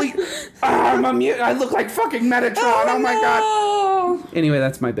 wings. Holy... I'm a mute. I look like fucking Metatron. Oh my god. Anyway,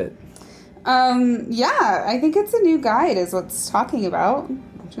 that's my bit. Yeah, I think it's a new guide is what's talking about.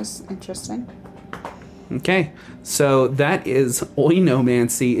 Just interesting. Okay, so that is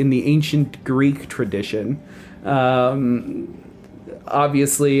oinomancy in the ancient Greek tradition.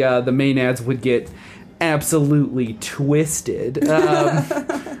 Obviously, the Maenads would get absolutely twisted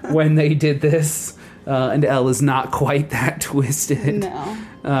when they did this. And Elle is not quite that twisted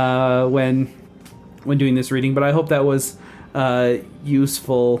when doing this reading. But I hope that was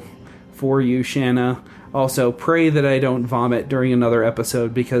useful for you, Shanna. Also, pray that I don't vomit during another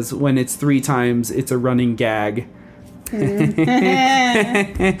episode, because when it's 3 times, it's a running gag. This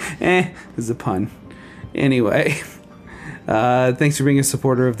is a pun. Anyway, thanks for being a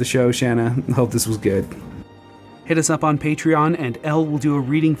supporter of the show, Shanna. Hope this was good. Hit us up on Patreon, and Elle will do a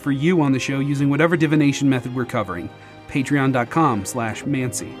reading for you on the show using whatever divination method we're covering.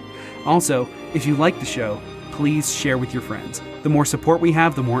 Patreon.com/Mancy. Also, if you like the show, please share with your friends. The more support we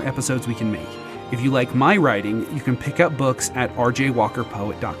have, the more episodes we can make. If you like my writing, you can pick up books at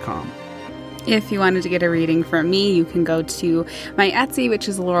rjwalkerpoet.com. If you wanted to get a reading from me, you can go to my Etsy, which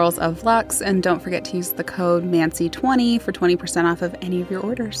is Laurels of Lux, and don't forget to use the code Mancy20 for 20% off of any of your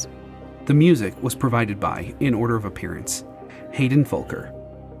orders. The music was provided by, in order of appearance, Hayden Folker,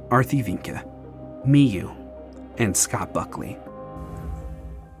 Arthi Vinke, Miyu, and Scott Buckley.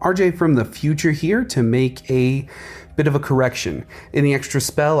 RJ from the future here to make a bit of a correction. In the extra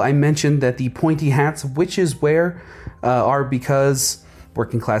spell, I mentioned that the pointy hats witches wear are because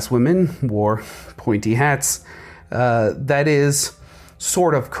working class women wore pointy hats. That is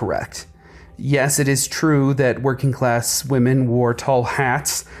sort of correct. Yes, it is true that working class women wore tall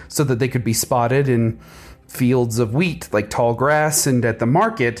hats so that they could be spotted in fields of wheat, like tall grass, and at the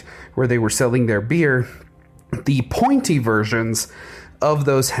market where they were selling their beer. The pointy versions of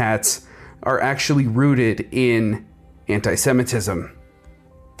those hats are actually rooted in anti-Semitism.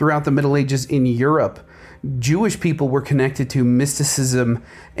 Throughout the Middle Ages in Europe, Jewish people were connected to mysticism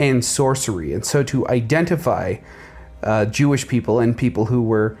and sorcery, and so to identify Jewish people and people who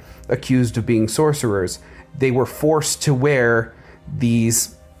were accused of being sorcerers, they were forced to wear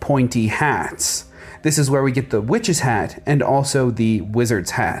these pointy hats. This is where we get the witch's hat and also the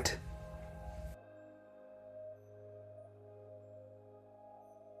wizard's hat.